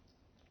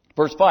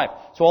 Verse 5.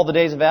 So all the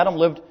days of Adam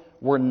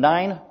were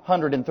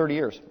 930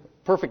 years.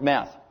 Perfect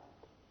math.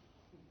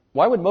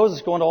 Why would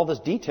Moses go into all this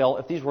detail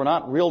if these were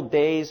not real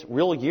days,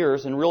 real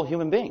years, and real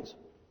human beings?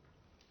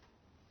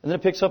 And then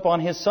it picks up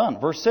on his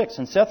son. Verse 6.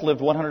 And Seth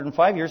lived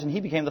 105 years, and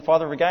he became the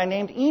father of a guy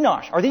named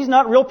Enosh. Are these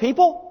not real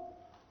people?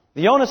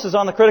 The onus is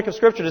on the critic of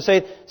Scripture to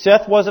say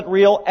Seth wasn't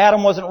real,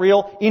 Adam wasn't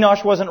real,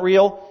 Enosh wasn't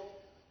real.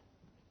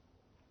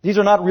 These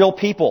are not real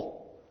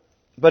people.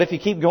 But if you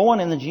keep going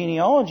in the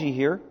genealogy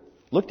here,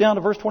 look down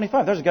to verse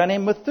 25. There's a guy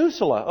named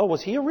Methuselah. Oh,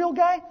 was he a real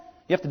guy?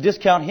 You have to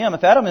discount him.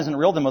 If Adam isn't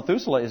real, then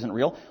Methuselah isn't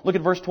real. Look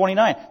at verse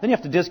 29. Then you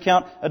have to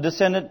discount a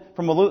descendant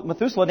from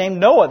Methuselah named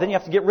Noah. Then you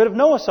have to get rid of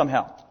Noah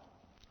somehow.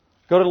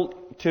 Go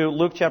to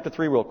Luke chapter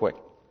 3 real quick.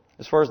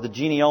 As far as the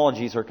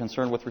genealogies are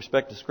concerned with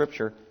respect to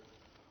Scripture,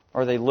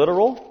 are they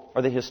literal?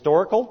 Are they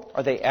historical?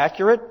 Are they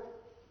accurate?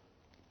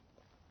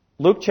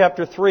 Luke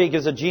chapter 3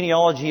 gives a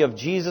genealogy of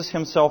Jesus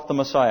himself, the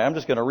Messiah. I'm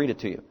just going to read it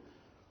to you.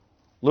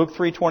 Luke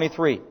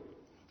 3:23.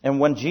 And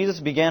when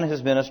Jesus began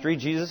his ministry,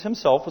 Jesus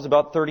himself was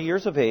about 30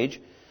 years of age,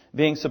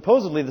 being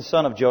supposedly the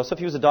son of Joseph.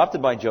 He was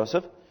adopted by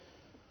Joseph.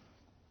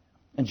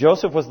 And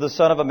Joseph was the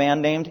son of a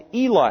man named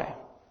Eli.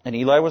 And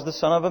Eli was the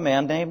son of a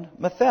man named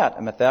Mathat.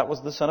 And Mathat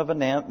was the son of a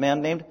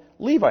man named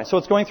Levi. So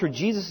it's going through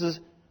Jesus'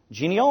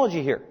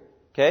 genealogy here.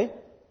 Okay?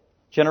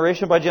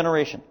 Generation by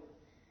generation.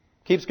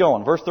 Keeps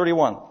going. Verse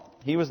 31.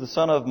 He was the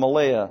son of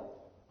Maleah,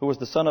 who was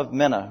the son of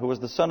Menah, who was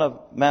the son of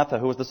Mattha,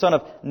 who was the son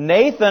of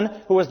Nathan,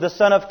 who was the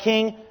son of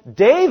King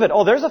David.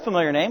 Oh, there's a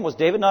familiar name. Was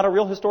David not a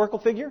real historical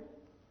figure?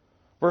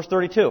 Verse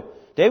 32.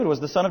 David was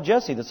the son of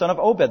Jesse, the son of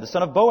Obed, the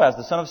son of Boaz,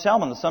 the son of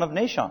Salmon, the son of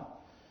Nahshon.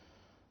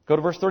 Go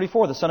to verse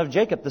 34. The son of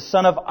Jacob, the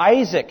son of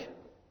Isaac.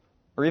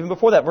 Or even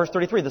before that, verse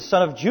 33. The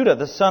son of Judah,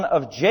 the son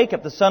of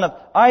Jacob, the son of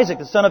Isaac,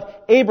 the son of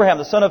Abraham,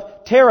 the son of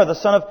Terah, the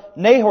son of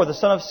Nahor, the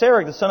son of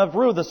Serug, the son of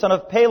Ruth, the son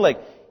of Peleg,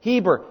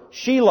 Heber,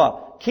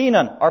 Shelah,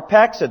 Kenan,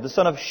 Arphaxad, the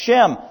son of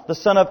Shem, the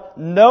son of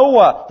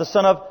Noah, the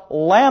son of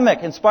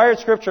Lamech. Inspired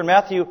Scripture in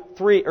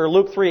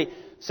Luke 3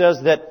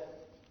 says that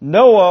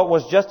Noah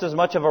was just as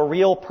much of a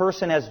real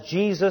person as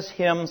Jesus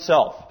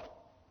himself.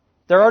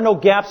 There are no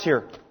gaps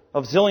here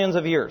of zillions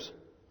of years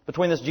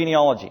between this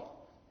genealogy.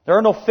 There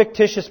are no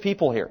fictitious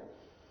people here.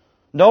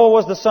 Noah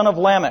was the son of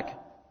Lamech.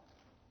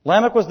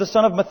 Lamech was the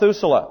son of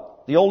Methuselah,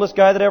 the oldest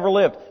guy that ever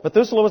lived.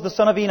 Methuselah was the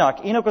son of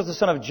Enoch. Enoch was the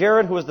son of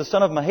Jared, who was the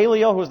son of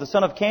Mahalalel, who was the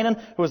son of Canaan,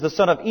 who was the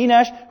son of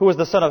Enosh, who was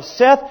the son of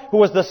Seth, who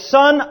was the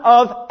son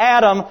of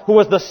Adam, who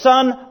was the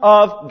son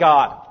of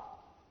God.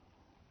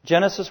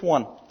 Genesis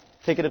 1.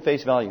 Take it at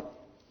face value.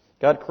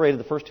 God created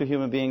the first two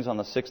human beings on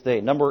the sixth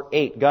day. Number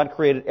 8. God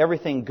created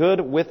everything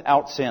good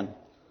without sin.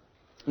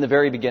 In the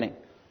very beginning.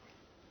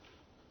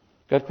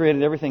 God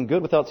created everything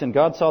good without sin.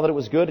 God saw that it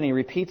was good, and He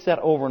repeats that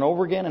over and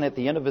over again. And at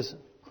the end of His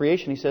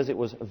creation, He says it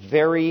was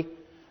very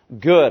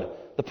good.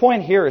 The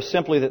point here is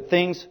simply that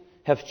things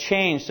have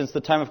changed since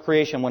the time of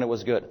creation when it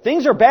was good.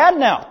 Things are bad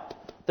now.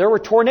 There were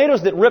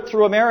tornadoes that ripped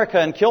through America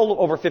and killed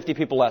over 50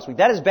 people last week.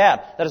 That is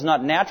bad. That is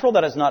not natural.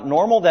 That is not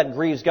normal. That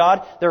grieves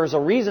God. There is a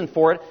reason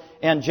for it,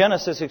 and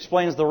Genesis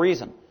explains the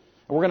reason.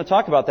 And we're going to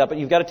talk about that, but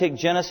you've got to take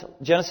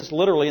Genesis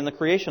literally and the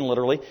creation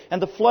literally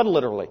and the flood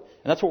literally.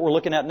 And that's what we're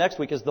looking at next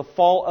week is the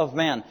fall of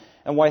man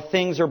and why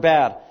things are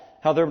bad.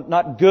 How they're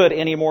not good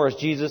anymore as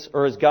Jesus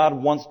or as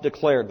God once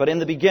declared. But in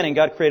the beginning,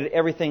 God created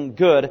everything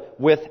good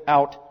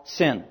without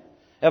sin.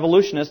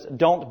 Evolutionists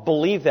don't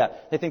believe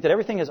that. They think that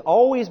everything has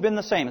always been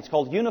the same. It's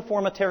called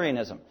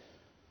uniformitarianism.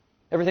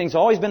 Everything's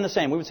always been the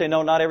same. We would say,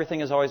 no, not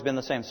everything has always been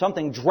the same.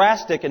 Something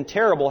drastic and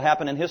terrible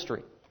happened in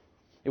history.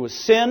 It was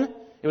sin,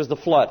 it was the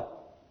flood.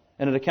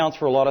 And it accounts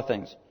for a lot of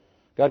things.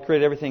 God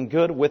created everything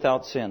good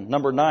without sin.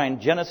 Number 9,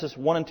 Genesis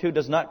 1 and 2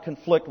 does not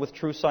conflict with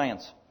true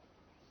science.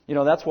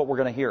 That's what we're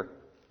going to hear.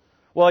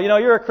 Well,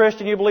 you're a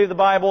Christian, you believe the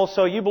Bible,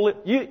 so you believe,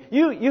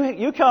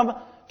 you come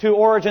to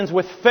origins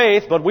with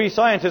faith, but we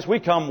scientists, we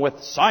come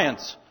with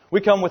science.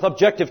 We come with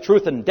objective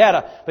truth and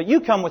data, but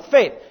you come with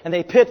faith. And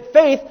they pit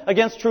faith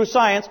against true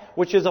science,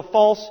 which is a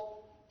false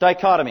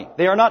dichotomy.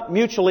 They are not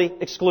mutually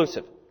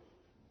exclusive.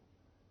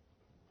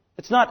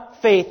 It's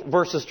not faith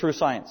versus true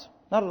science.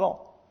 Not at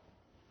all.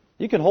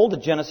 You can hold to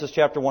Genesis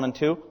chapter 1 and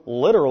 2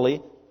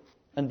 literally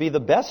and be the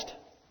best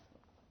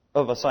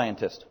of a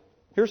scientist.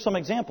 Here's some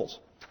examples.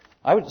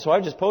 I would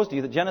just pose to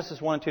you that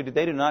Genesis 1 and 2,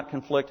 they do not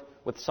conflict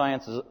with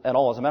science at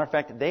all. As a matter of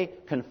fact, they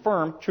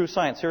confirm true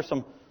science. Here's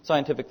some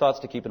scientific thoughts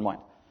to keep in mind.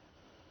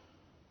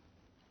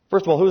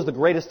 First of all, who is the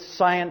greatest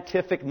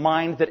scientific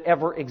mind that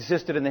ever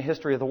existed in the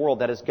history of the world?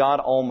 That is God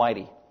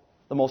Almighty.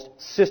 The most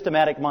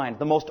systematic mind,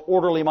 the most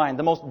orderly mind,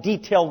 the most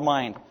detailed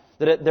mind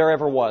that there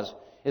ever was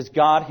is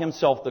God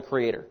Himself, the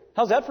Creator.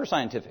 How's that for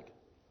scientific?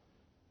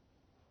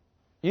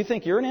 You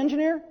think you're an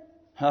engineer?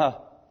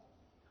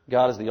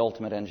 God is the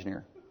ultimate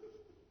engineer.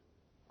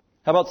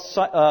 How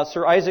about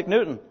Sir Isaac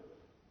Newton,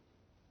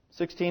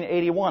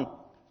 1681?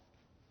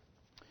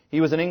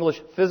 He was an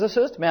English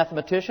physicist,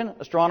 mathematician,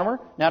 astronomer,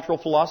 natural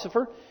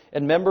philosopher,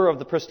 and member of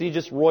the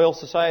prestigious Royal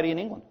Society in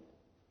England.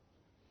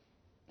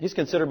 He's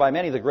considered by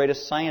many the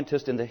greatest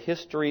scientist in the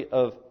history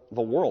of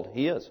the world.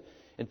 He is.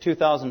 In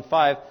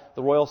 2005,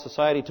 the Royal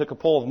Society took a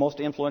poll of most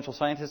influential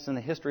scientists in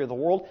the history of the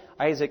world.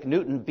 Isaac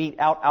Newton beat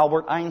out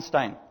Albert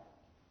Einstein.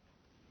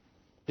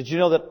 Did you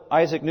know that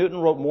Isaac Newton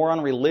wrote more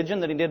on religion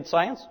than he did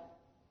science?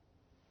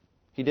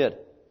 He did.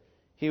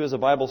 He was a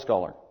Bible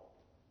scholar.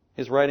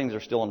 His writings are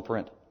still in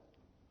print.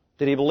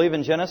 Did he believe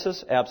in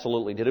Genesis?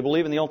 Absolutely. Did he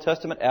believe in the Old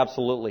Testament?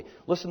 Absolutely.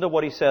 Listen to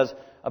what he says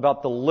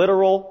about the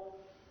literal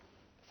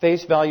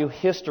face value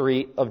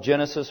history of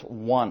Genesis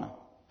 1.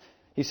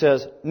 He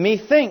says,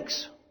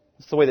 methinks,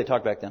 that's the way they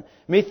talked back then,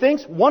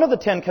 methinks one of the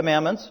 10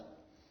 commandments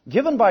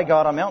given by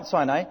God on Mount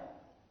Sinai,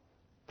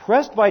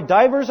 pressed by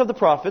divers of the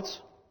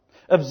prophets,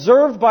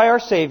 observed by our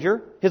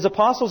Savior, His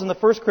apostles and the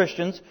first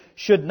Christians,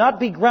 should not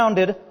be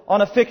grounded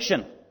on a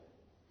fiction.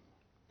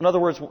 In other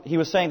words, he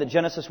was saying that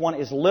Genesis 1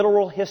 is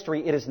literal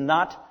history. It is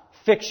not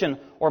fiction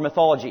or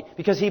mythology.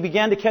 Because he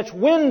began to catch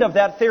wind of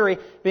that theory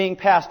being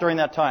passed during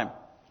that time.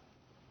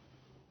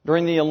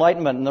 During the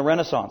Enlightenment and the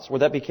Renaissance, where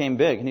that became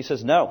big. And he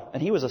says no.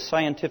 And he was a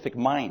scientific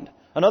mind.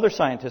 Another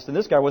scientist, and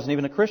this guy wasn't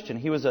even a Christian.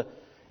 He was an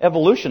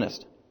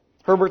evolutionist.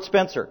 Herbert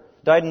Spencer,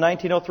 died in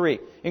 1903.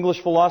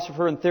 English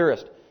philosopher and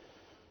theorist.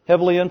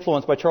 Heavily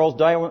influenced by Charles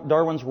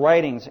Darwin's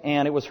writings,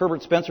 and it was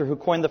Herbert Spencer who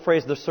coined the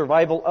phrase, the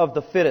survival of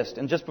the fittest.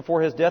 And just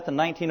before his death in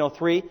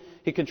 1903,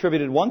 he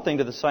contributed one thing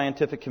to the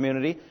scientific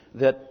community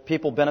that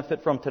people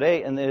benefit from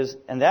today, and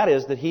that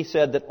is that he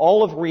said that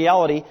all of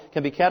reality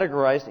can be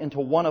categorized into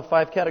one of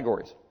 5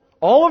 categories.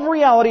 All of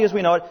reality, as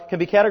we know it, can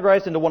be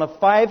categorized into one of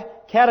 5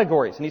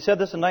 categories. And he said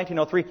this in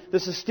 1903.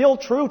 This is still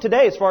true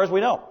today, as far as we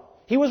know.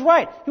 He was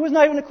right. He was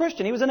not even a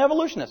Christian. He was an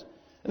evolutionist.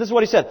 And this is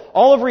what he said.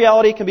 All of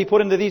reality can be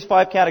put into these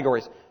 5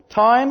 categories.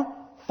 Time,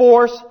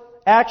 force,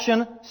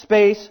 action,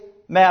 space,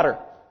 matter.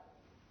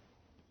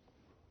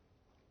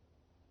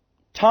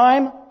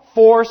 Time,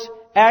 force,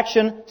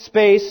 action,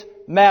 space,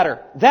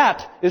 matter.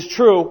 That is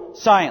true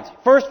science.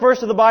 First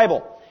verse of the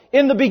Bible.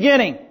 In the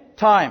beginning,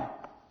 time.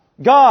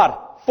 God,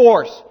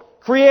 force.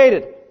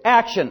 Created,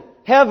 action.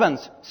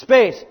 Heavens,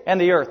 space, and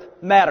the earth,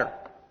 matter.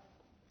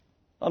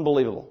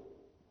 Unbelievable.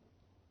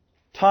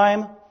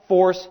 Time,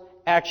 force,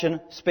 action,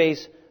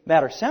 space,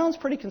 matter. Sounds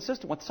pretty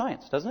consistent with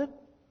science, doesn't it?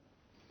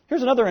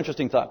 Here's another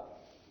interesting thought.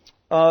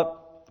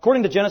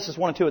 According to Genesis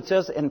 1 and 2, it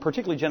says, and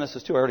particularly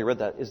Genesis 2, I already read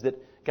that, is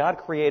that God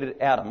created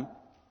Adam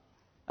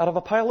out of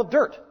a pile of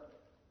dirt.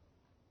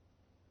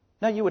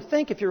 Now you would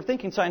think, if you're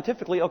thinking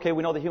scientifically, okay,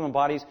 we know the human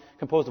body's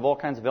composed of all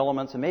kinds of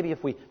elements, and maybe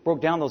if we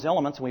broke down those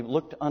elements and we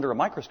looked under a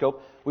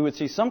microscope, we would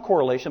see some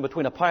correlation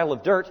between a pile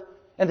of dirt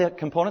and the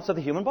components of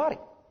the human body.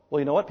 Well,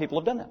 you know what? People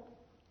have done that.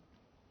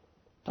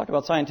 Talk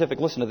about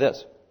scientific, listen to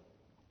this.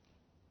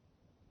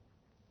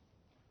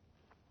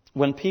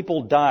 When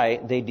people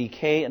die, they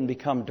decay and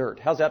become dirt.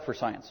 How's that for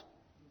science?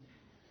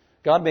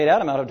 God made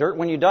Adam out of dirt.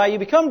 When you die, you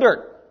become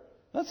dirt.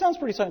 That sounds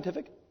pretty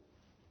scientific.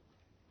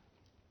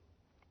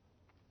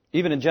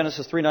 Even in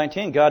Genesis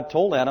 3:19, God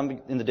told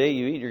Adam, in the day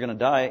you eat, you're going to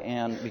die,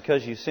 and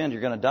because you sinned,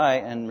 you're going to die.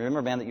 And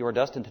remember, man, that you are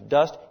dust, and to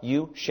dust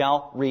you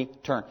shall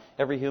return.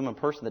 Every human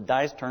person that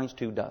dies turns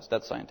to dust.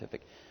 That's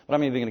scientific. But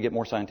I'm even going to get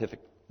more scientific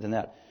than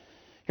that.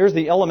 Here's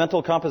the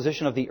elemental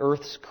composition of the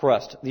Earth's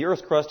crust. The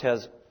Earth's crust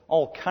has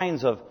all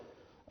kinds of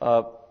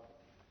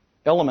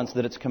elements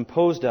that it's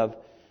composed of.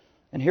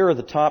 And here are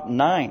the top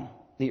 9.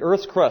 The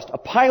Earth's crust, a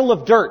pile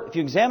of dirt. If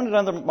you examine it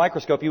under the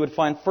microscope, you would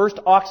find first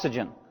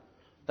oxygen.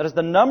 That is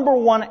the number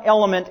one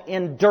element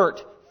in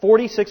dirt.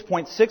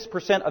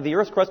 46.6% of the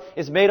Earth's crust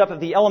is made up of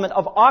the element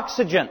of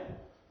oxygen.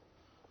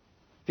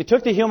 If you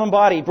took the human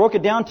body, broke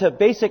it down to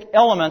basic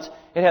elements,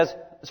 it has,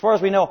 as far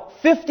as we know,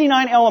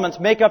 59 elements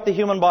make up the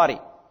human body.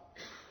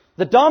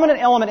 The dominant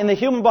element in the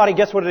human body,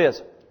 guess what it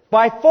is?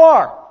 By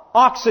far,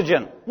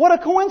 oxygen. What a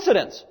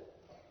coincidence.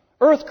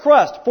 Earth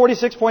crust,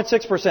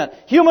 46.6%.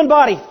 Human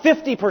body,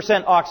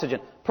 50% oxygen.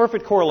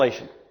 Perfect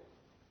correlation.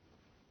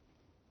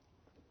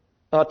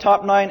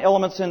 Top 9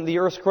 elements in the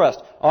Earth's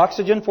crust.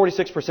 Oxygen,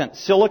 46%.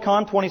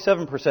 Silicon,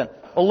 27%.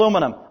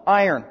 Aluminum,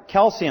 iron,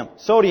 calcium,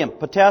 sodium,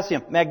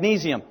 potassium,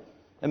 magnesium,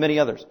 and many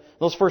others.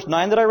 Those first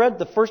 9 that I read,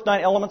 the first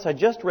 9 elements I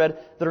just read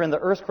that are in the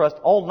Earth's crust,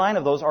 all 9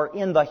 of those are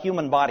in the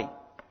human body.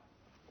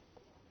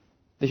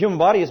 The human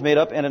body is made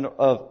up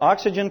of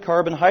oxygen,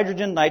 carbon,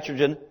 hydrogen,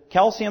 nitrogen,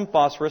 calcium,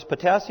 phosphorus,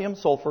 potassium,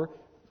 sulfur,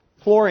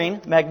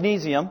 chlorine,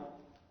 magnesium,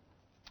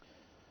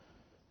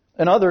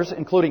 and others,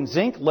 including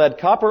zinc, lead,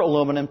 copper,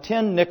 aluminum,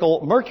 tin,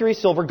 nickel, mercury,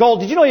 silver, gold.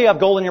 Did you know you have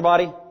gold in your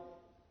body?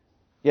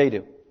 Yeah, you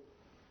do.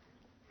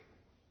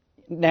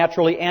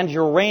 Naturally, and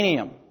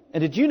uranium.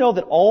 And did you know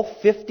that all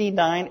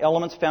 59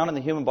 elements found in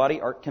the human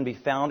body can be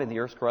found in the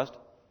Earth's crust?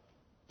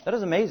 That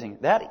is amazing.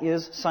 That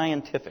is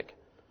scientific.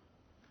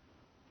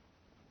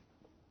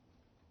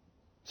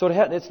 So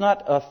it's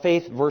not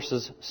faith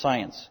versus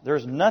science.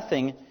 There's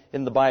nothing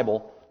in the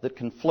Bible that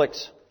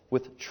conflicts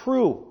with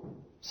true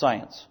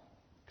science,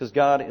 because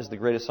God is the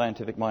greatest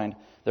scientific mind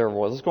there ever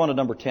was. Let's go on to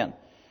number 10.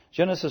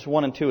 Genesis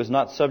 1 and 2 is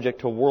not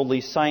subject to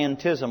worldly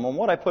scientism. And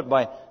what I put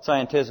by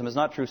scientism is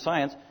not true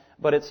science,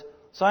 but it's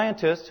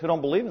scientists who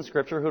don't believe in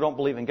Scripture, who don't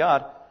believe in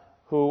God,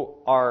 who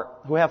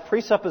have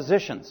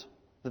presuppositions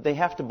that they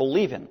have to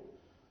believe in.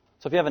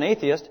 So if you have an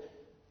atheist,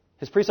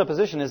 his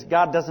presupposition is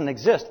God doesn't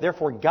exist.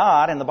 Therefore,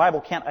 God and the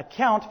Bible can't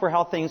account for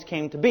how things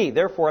came to be.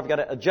 Therefore, I've got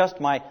to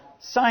adjust my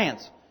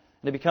science.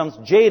 And it becomes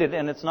jaded,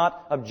 and it's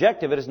not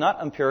objective, it is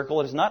not empirical,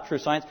 it is not true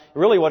science.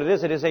 Really what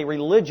it is a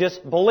religious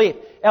belief.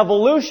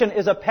 Evolution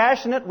is a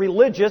passionate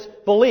religious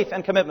belief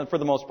and commitment for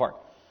the most part.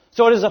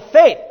 So it is a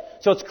faith.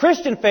 So it's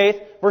Christian faith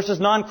versus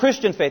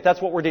non-Christian faith.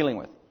 That's what we're dealing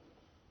with.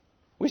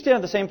 We stand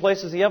at the same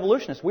place as the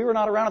evolutionists. We were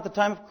not around at the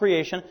time of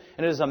creation,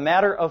 and it is a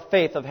matter of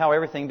faith of how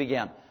everything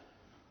began.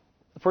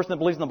 The person that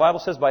believes in the Bible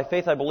says, by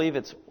faith I believe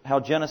it's how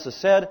Genesis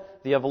said.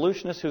 The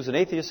evolutionist who's an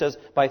atheist says,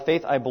 by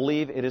faith I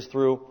believe it is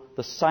through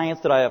the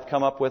science that I have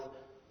come up with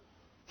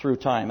through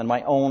time and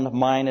my own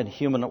mind and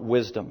human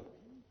wisdom.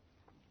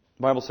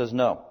 The Bible says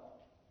no.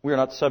 We are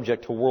not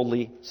subject to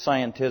worldly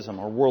scientism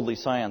or worldly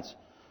science.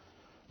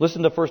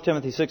 Listen to 1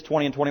 Timothy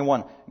 6:20 and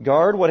 21.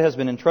 Guard what has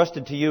been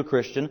entrusted to you,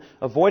 Christian,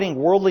 avoiding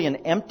worldly and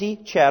empty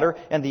chatter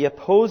and the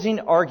opposing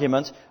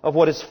arguments of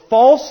what is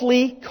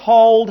falsely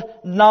called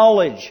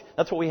knowledge.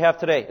 That's what we have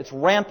today. It's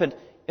rampant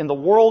in the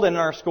world and in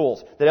our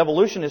schools. That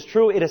evolution is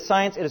true, it is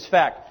science, it is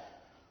fact.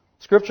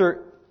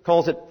 Scripture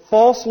calls it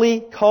falsely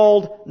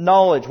called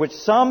knowledge, which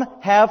some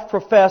have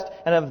professed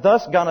and have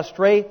thus gone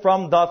astray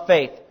from the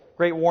faith.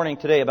 Great warning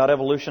today about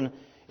evolution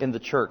in the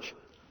church.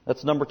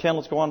 That's number 10.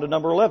 Let's go on to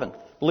number 11.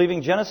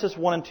 Believing Genesis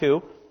 1 and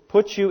 2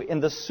 puts you in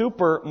the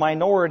super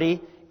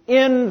minority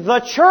in the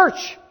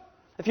church.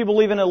 If you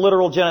believe in a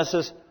literal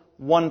Genesis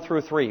 1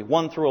 through 3,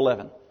 1 through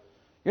 11.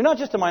 You're not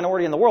just a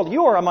minority in the world.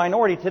 You are a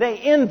minority today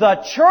in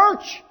the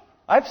church.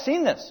 I've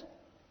seen this.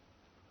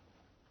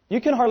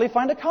 You can hardly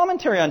find a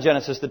commentary on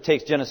Genesis that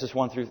takes Genesis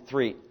 1 through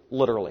 3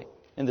 literally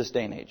in this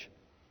day and age.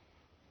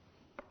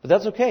 But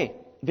that's okay.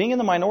 Being in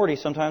the minority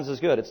sometimes is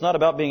good. It's not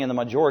about being in the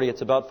majority.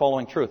 It's about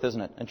following truth, isn't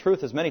it? And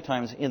truth is many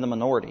times in the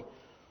minority.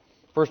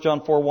 1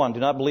 John 4:1. Do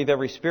not believe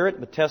every spirit,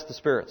 but test the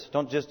spirits.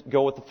 Don't just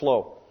go with the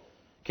flow.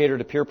 Cater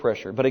to peer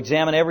pressure. But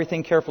examine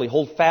everything carefully.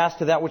 Hold fast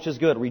to that which is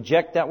good.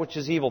 Reject that which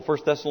is evil.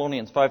 1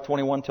 Thessalonians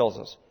 5:21 tells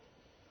us.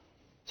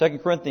 2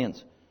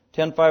 Corinthians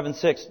 10:5 and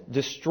 6.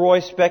 Destroy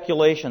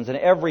speculations and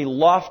every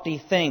lofty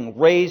thing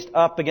raised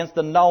up against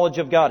the knowledge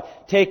of God,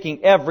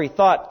 taking every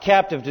thought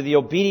captive to the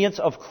obedience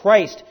of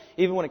Christ,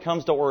 even when it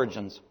comes to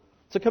origins.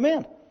 It's a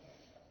command.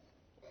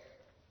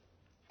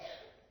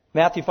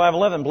 Matthew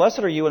 5:11. Blessed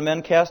are you when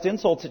men cast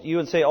insults at you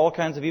and say all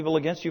kinds of evil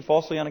against you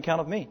falsely on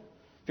account of me.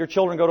 If your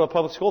children go to a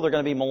public school, they're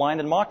going to be maligned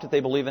and mocked if they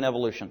believe in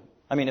evolution.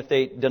 If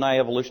they deny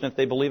evolution, if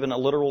they believe in a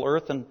literal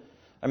earth a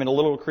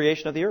literal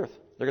creation of the earth,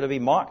 they're going to be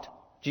mocked.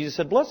 Jesus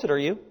said, blessed are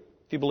you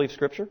if you believe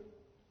Scripture.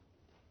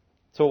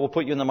 So it will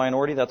put you in the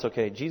minority. That's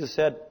okay. Jesus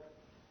said,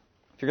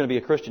 if you're going to be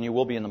a Christian, you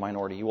will be in the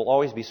minority. You will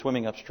always be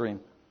swimming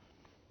upstream.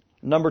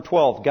 Number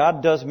 12,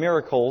 God does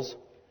miracles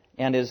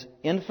and is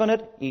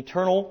infinite,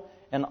 eternal,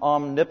 and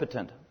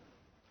omnipotent.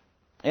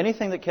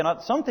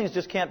 Some things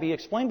just can't be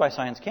explained by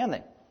science, can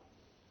they?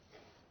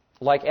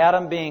 Like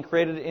Adam being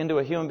created into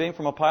a human being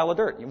from a pile of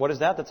dirt. What is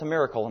that? That's a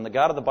miracle. And the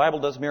God of the Bible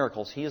does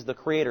miracles. He is the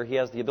Creator. He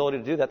has the ability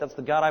to do that. That's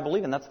the God I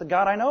believe in. That's the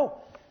God I know.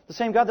 The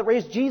same God that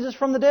raised Jesus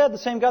from the dead. The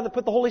same God that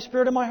put the Holy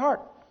Spirit in my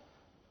heart.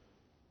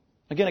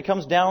 Again, it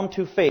comes down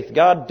to faith.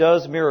 God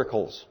does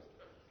miracles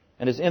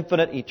and is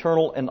infinite,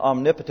 eternal, and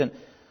omnipotent.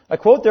 I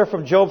quote there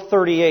from Job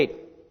 38. At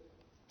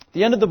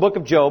the end of the book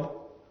of Job,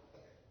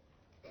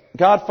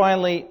 God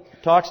finally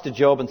talks to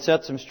Job and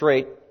sets him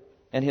straight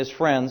and his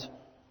friends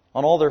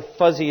on all their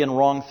fuzzy and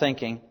wrong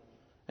thinking.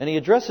 And he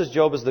addresses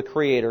Job as the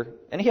Creator.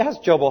 And he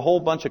asks Job a whole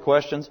bunch of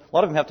questions. A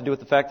lot of them have to do with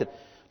the fact that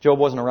Job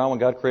wasn't around when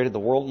God created the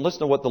world. And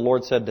listen to what the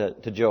Lord said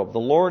to Job. The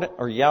Lord,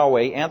 or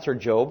Yahweh, answered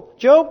Job,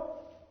 Job,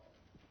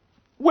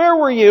 where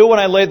were you when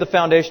I laid the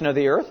foundation of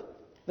the earth?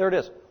 There it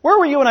is. Where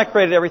were you when I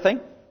created everything?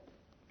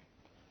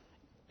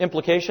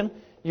 Implication,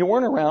 you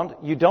weren't around,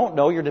 you don't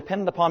know, you're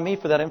dependent upon me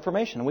for that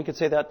information. And we could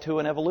say that to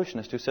an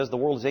evolutionist who says the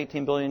world is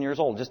 18 billion years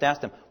old. Just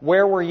ask him,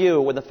 where were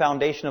you when the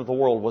foundation of the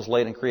world was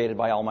laid and created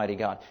by Almighty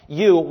God?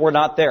 You were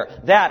not there.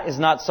 That is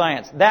not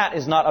science. That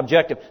is not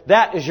objective.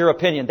 That is your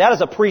opinion. That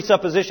is a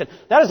presupposition.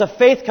 That is a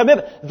faith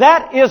commitment.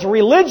 That is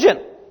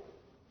religion.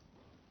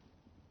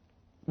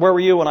 Where were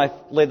you when I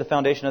laid the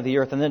foundation of the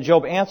earth? And then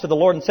Job answered the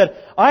Lord and said,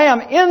 I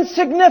am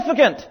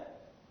insignificant.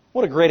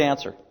 What a great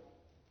answer.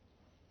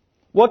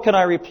 What can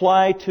I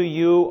reply to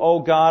you, O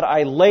God?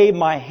 I lay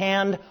my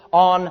hand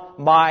on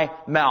my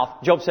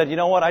mouth. Job said, you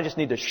know what? I just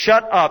need to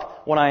shut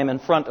up when I am in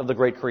front of the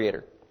great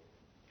Creator.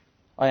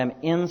 I am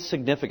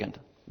insignificant.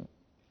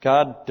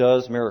 God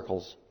does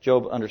miracles.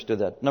 Job understood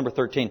that. Number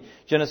 13,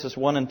 Genesis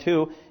 1 and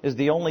 2 is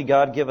the only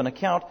God-given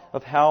account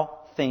of how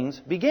things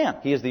began.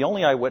 He is the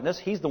only eyewitness.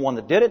 He's the one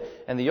that did it.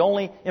 And the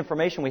only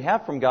information we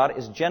have from God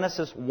is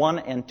Genesis 1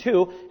 and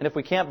 2. And if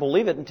we can't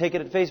believe it and take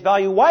it at face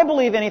value, why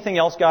believe anything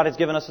else God has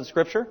given us in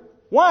Scripture?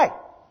 Why?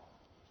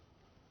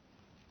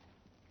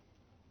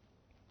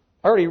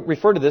 I already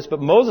referred to this, but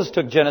Moses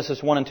took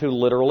Genesis 1 and 2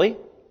 literally.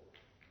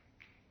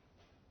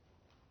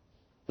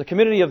 The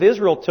community of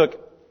Israel took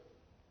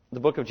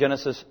the book of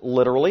Genesis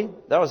literally.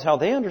 That was how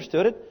they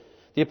understood it.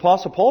 The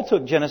Apostle Paul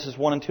took Genesis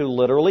 1 and 2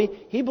 literally.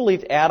 He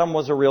believed Adam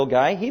was a real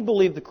guy. He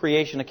believed the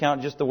creation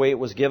account just the way it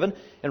was given.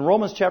 In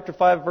Romans chapter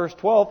 5, verse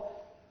 12,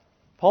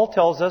 Paul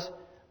tells us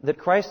that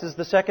Christ is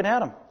the second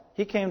Adam.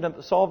 He came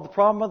to solve the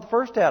problem of the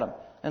first Adam.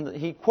 And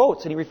he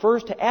quotes and he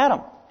refers to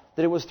Adam,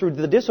 that it was through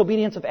the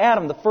disobedience of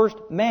Adam, the first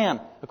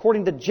man,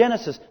 according to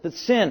Genesis, that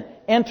sin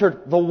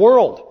entered the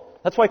world.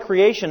 That's why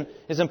creation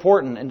is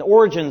important and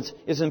origins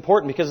is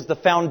important, because it's the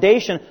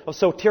foundation of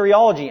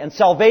soteriology and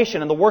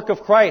salvation and the work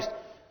of Christ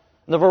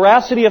and the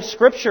veracity of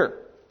Scripture.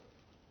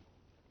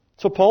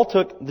 So Paul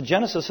took the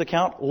Genesis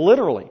account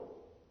literally.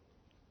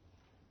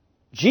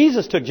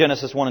 Jesus took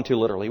Genesis 1 and 2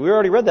 literally. We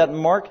already read that in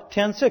Mark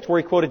 10:6,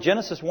 where he quoted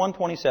Genesis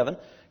 1:27,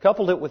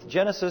 coupled it with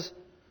Genesis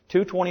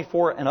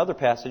 2:24 and other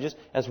passages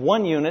as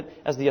one unit,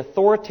 as the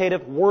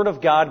authoritative Word of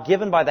God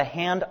given by the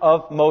hand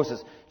of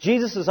Moses.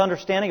 Jesus'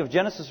 understanding of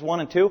Genesis 1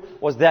 and 2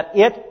 was that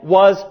it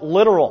was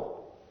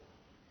literal.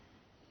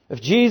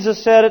 If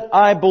Jesus said it,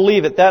 I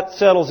believe it. That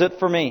settles it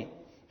for me.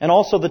 And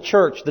also the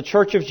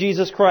Church of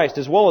Jesus Christ,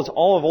 as well as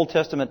all of Old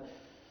Testament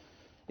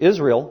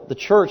Israel, the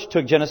Church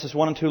took Genesis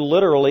 1 and 2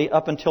 literally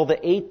up until the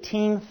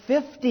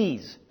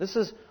 1850s. This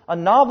is a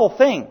novel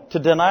thing to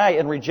deny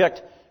and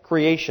reject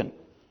creation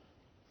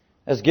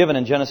as given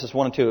in Genesis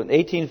 1 and 2. In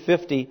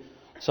 1850,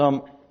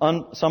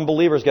 some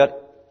believers got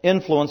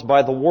influenced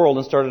by the world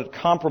and started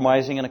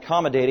compromising and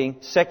accommodating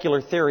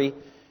secular theory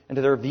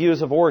into their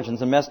views of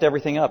origins and messed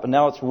everything up. And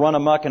now it's run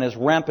amok and is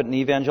rampant in the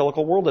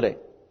evangelical world today.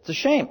 It's a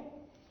shame.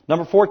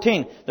 Number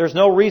 14, there's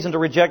no reason to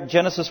reject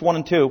Genesis 1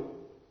 and 2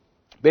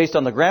 based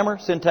on the grammar,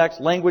 syntax,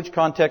 language,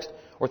 context,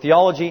 or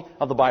theology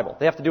of the Bible.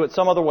 They have to do it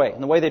some other way.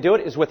 And the way they do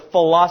it is with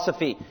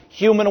philosophy,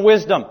 human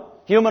wisdom,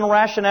 human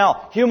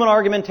rationale, human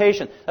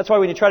argumentation. That's why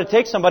when you try to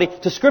take somebody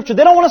to Scripture,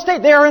 they don't want to stay.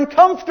 They are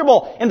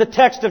uncomfortable in the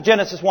text of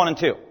Genesis 1 and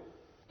 2.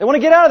 They want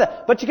to get out of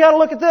that. But you got to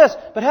look at this.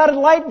 But how did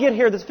light get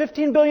here? That's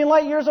 15 billion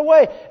light years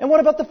away. And what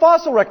about the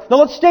fossil record? Now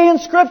let's stay in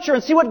Scripture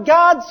and see what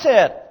God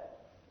said.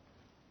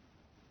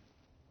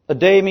 A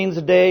day means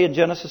a day in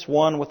Genesis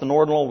 1 with an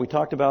ordinal. We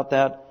talked about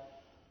that.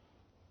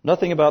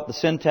 Nothing about the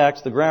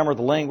syntax, the grammar,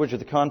 the language, or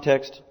the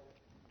context,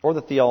 or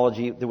the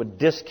theology that would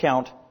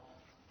discount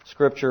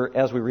Scripture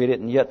as we read it.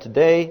 And yet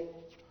today,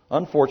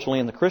 unfortunately,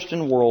 in the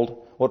Christian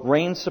world, what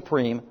reigns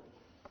supreme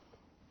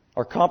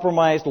are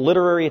compromised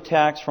literary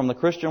attacks from the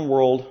Christian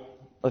world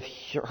of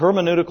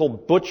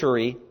hermeneutical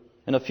butchery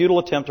in a futile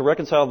attempt to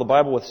reconcile the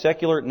Bible with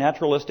secular,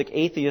 naturalistic,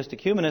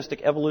 atheistic,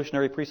 humanistic,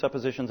 evolutionary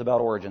presuppositions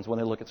about origins when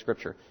they look at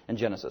Scripture and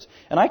Genesis.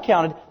 And I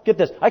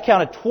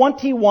counted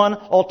 21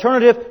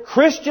 alternative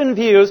Christian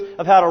views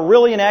of how to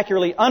really and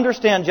accurately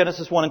understand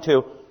Genesis 1 and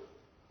 2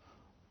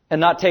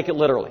 and not take it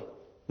literally.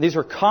 These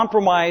are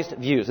compromised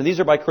views, and these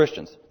are by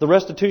Christians. The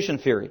restitution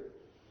theory,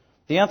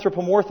 the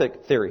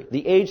anthropomorphic theory,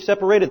 the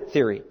age-separated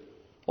theory,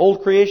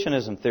 old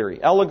creationism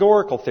theory,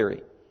 allegorical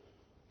theory,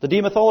 the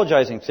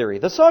demythologizing theory,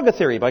 the saga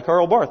theory by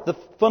Karl Barth, the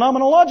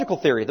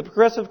phenomenological theory, the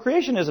progressive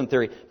creationism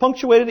theory,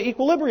 punctuated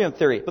equilibrium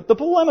theory, but the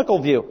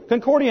polemical view,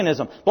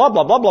 Concordianism, blah,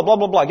 blah, blah, blah, blah,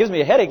 blah, blah. It gives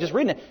me a headache just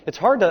reading it. It's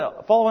hard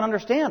to follow and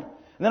understand.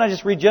 And then I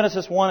just read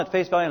Genesis 1 at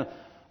face value and,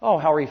 oh,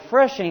 how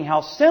refreshing,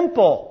 how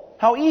simple,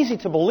 how easy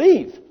to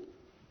believe.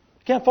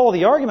 You can't follow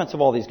the arguments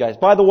of all these guys.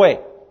 By the way,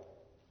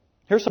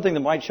 here's something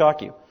that might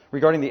shock you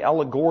regarding the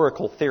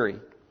allegorical theory.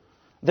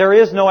 There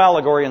is no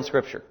allegory in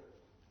Scripture.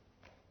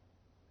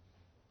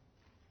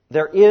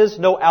 There is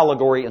no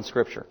allegory in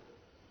Scripture.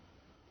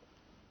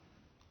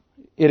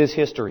 It is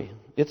history.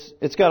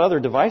 It's got other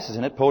devices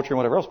in it, poetry and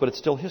whatever else, but it's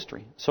still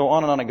history. So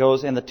on it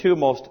goes. And the two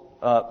most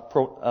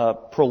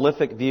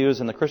prolific views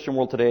in the Christian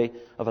world today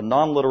of a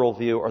non-literal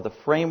view are the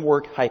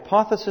framework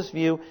hypothesis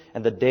view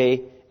and the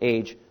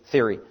day-age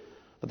theory.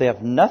 But they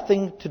have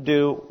nothing to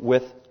do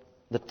with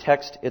the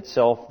text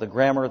itself, the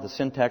grammar, the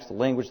syntax, the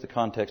language, the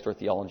context, or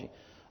theology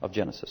of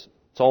Genesis.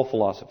 It's all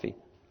philosophy.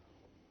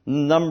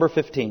 Number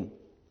 15.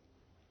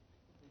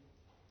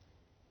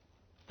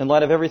 In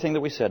light of everything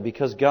that we said,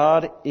 because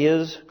God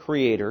is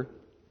Creator,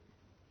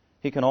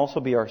 He can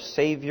also be our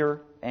Savior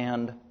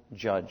and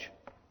Judge.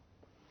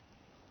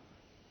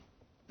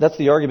 That's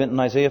the argument in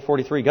Isaiah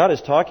 43. God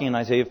is talking in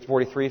Isaiah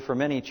 43 for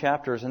many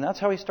chapters, and that's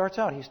how He starts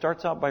out. He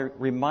starts out by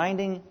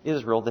reminding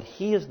Israel that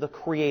He is the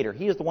Creator.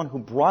 He is the one who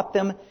brought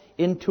them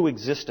into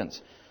existence.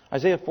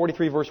 Isaiah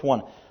 43 verse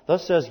 1.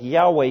 Thus says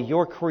Yahweh,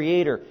 your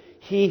Creator,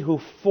 He who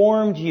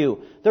formed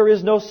you. There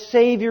is no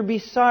Savior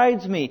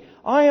besides me.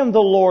 I am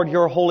the Lord,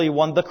 your Holy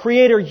One, the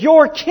Creator,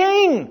 your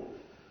King.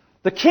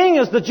 The King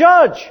is the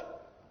Judge.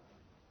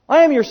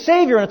 I am your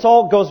Savior, and it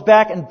all goes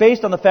back and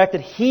based on the fact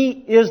that He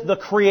is the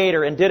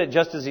Creator and did it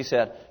just as He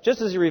said,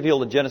 just as He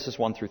revealed in Genesis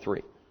 1 through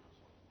 3.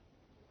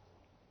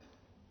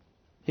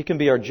 He can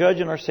be our Judge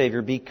and our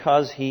Savior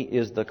because He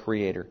is the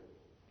Creator.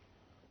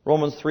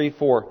 Romans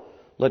 3:4.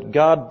 Let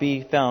God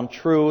be found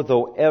true,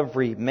 though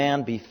every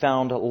man be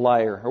found a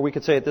liar. Or we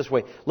could say it this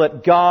way.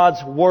 Let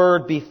God's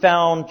Word be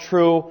found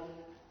true,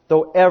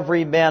 though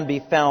every man be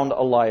found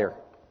a liar.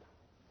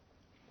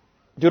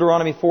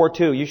 Deuteronomy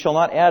 4:2. You shall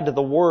not add to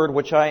the Word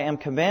which I am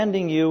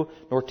commanding you,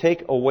 nor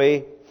take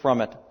away from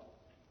it.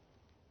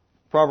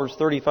 Proverbs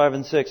 35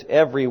 and 6.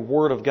 Every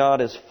word of God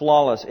is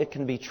flawless. It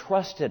can be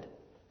trusted.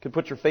 You can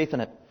put your faith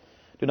in it.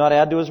 Do not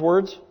add to His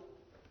words.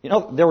 You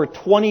know, there were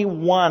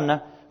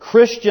 21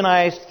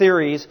 Christianized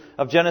theories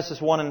of Genesis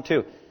 1 and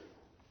 2.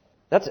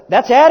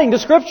 That's adding to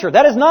Scripture.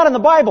 That is not in the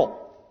Bible.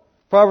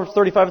 Proverbs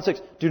 35 and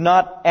 6. Do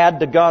not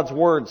add to God's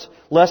words,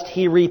 lest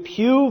He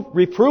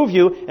reprove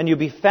you and you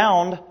be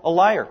found a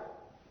liar.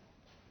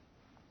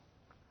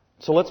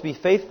 So let's be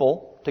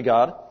faithful to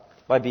God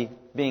by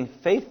being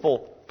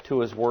faithful to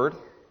His Word.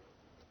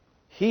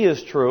 He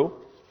is true.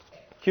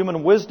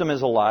 Human wisdom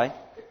is a lie.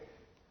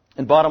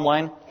 And bottom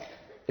line,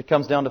 it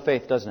comes down to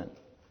faith, doesn't it?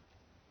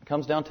 It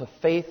comes down to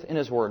faith in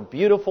His Word.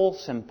 Beautiful,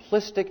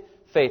 simplistic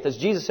faith. As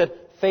Jesus said,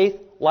 faith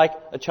like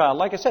a child.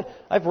 Like I said,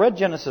 I've read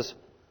Genesis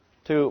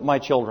to my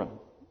children.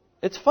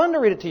 It's fun to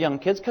read it to young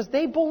kids because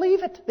they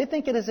believe it. They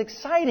think it is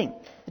exciting.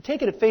 They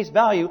take it at face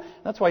value.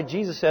 That's why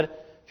Jesus said,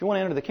 if you want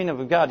to enter the kingdom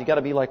of God, you've got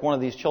to be like one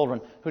of these children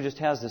who just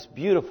has this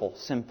beautiful,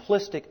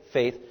 simplistic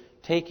faith,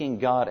 taking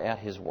God at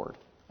His Word.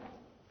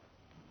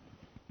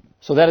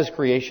 So that is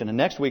creation. And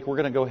next week we're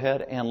going to go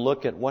ahead and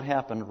look at what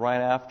happened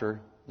right after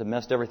that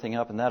messed everything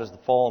up, and that is the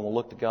fall, and we'll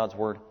look to God's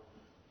Word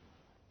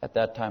at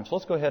that time. So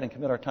let's go ahead and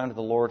commit our time to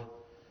the Lord,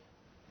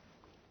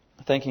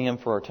 thanking Him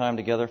for our time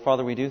together.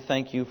 Father, we do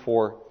thank You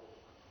for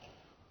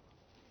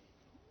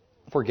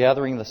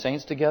gathering the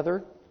saints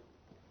together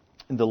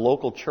in the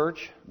local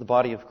church, the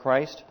body of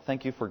Christ.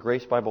 Thank You for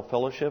Grace Bible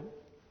Fellowship.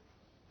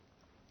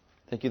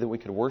 Thank You that we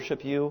could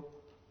worship You,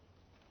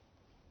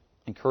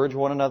 encourage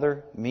one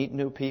another, meet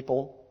new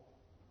people,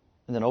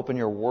 and then open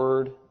Your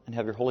Word and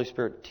have Your Holy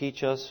Spirit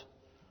teach us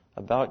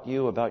about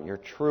You, about Your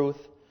truth.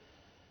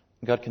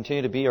 God,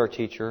 continue to be our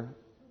teacher.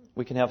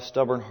 We can have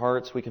stubborn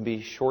hearts. We can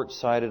be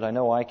short-sighted. I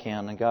know I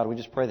can. And God, we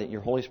just pray that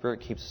Your Holy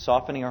Spirit keeps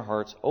softening our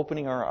hearts,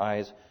 opening our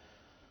eyes,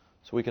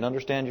 so we can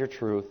understand Your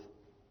truth,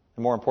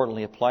 and more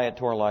importantly, apply it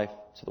to our life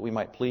so that we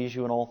might please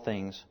You in all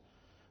things.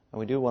 And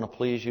we do want to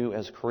please You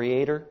as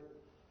Creator,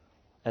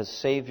 as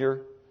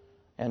Savior,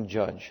 and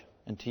Judge.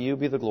 And to You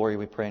be the glory,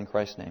 we pray in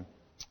Christ's name.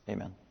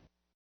 Amen.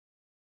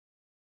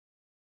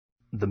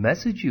 The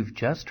message you've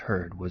just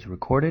heard was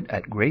recorded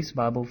at Grace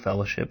Bible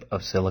Fellowship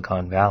of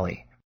Silicon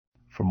Valley.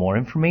 For more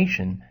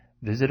information,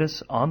 visit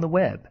us on the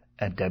web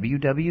at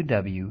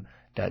www.gbfsv.org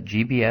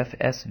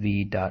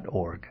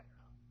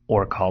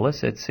or call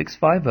us at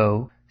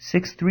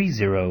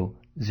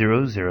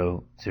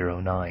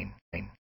 650-630-0009.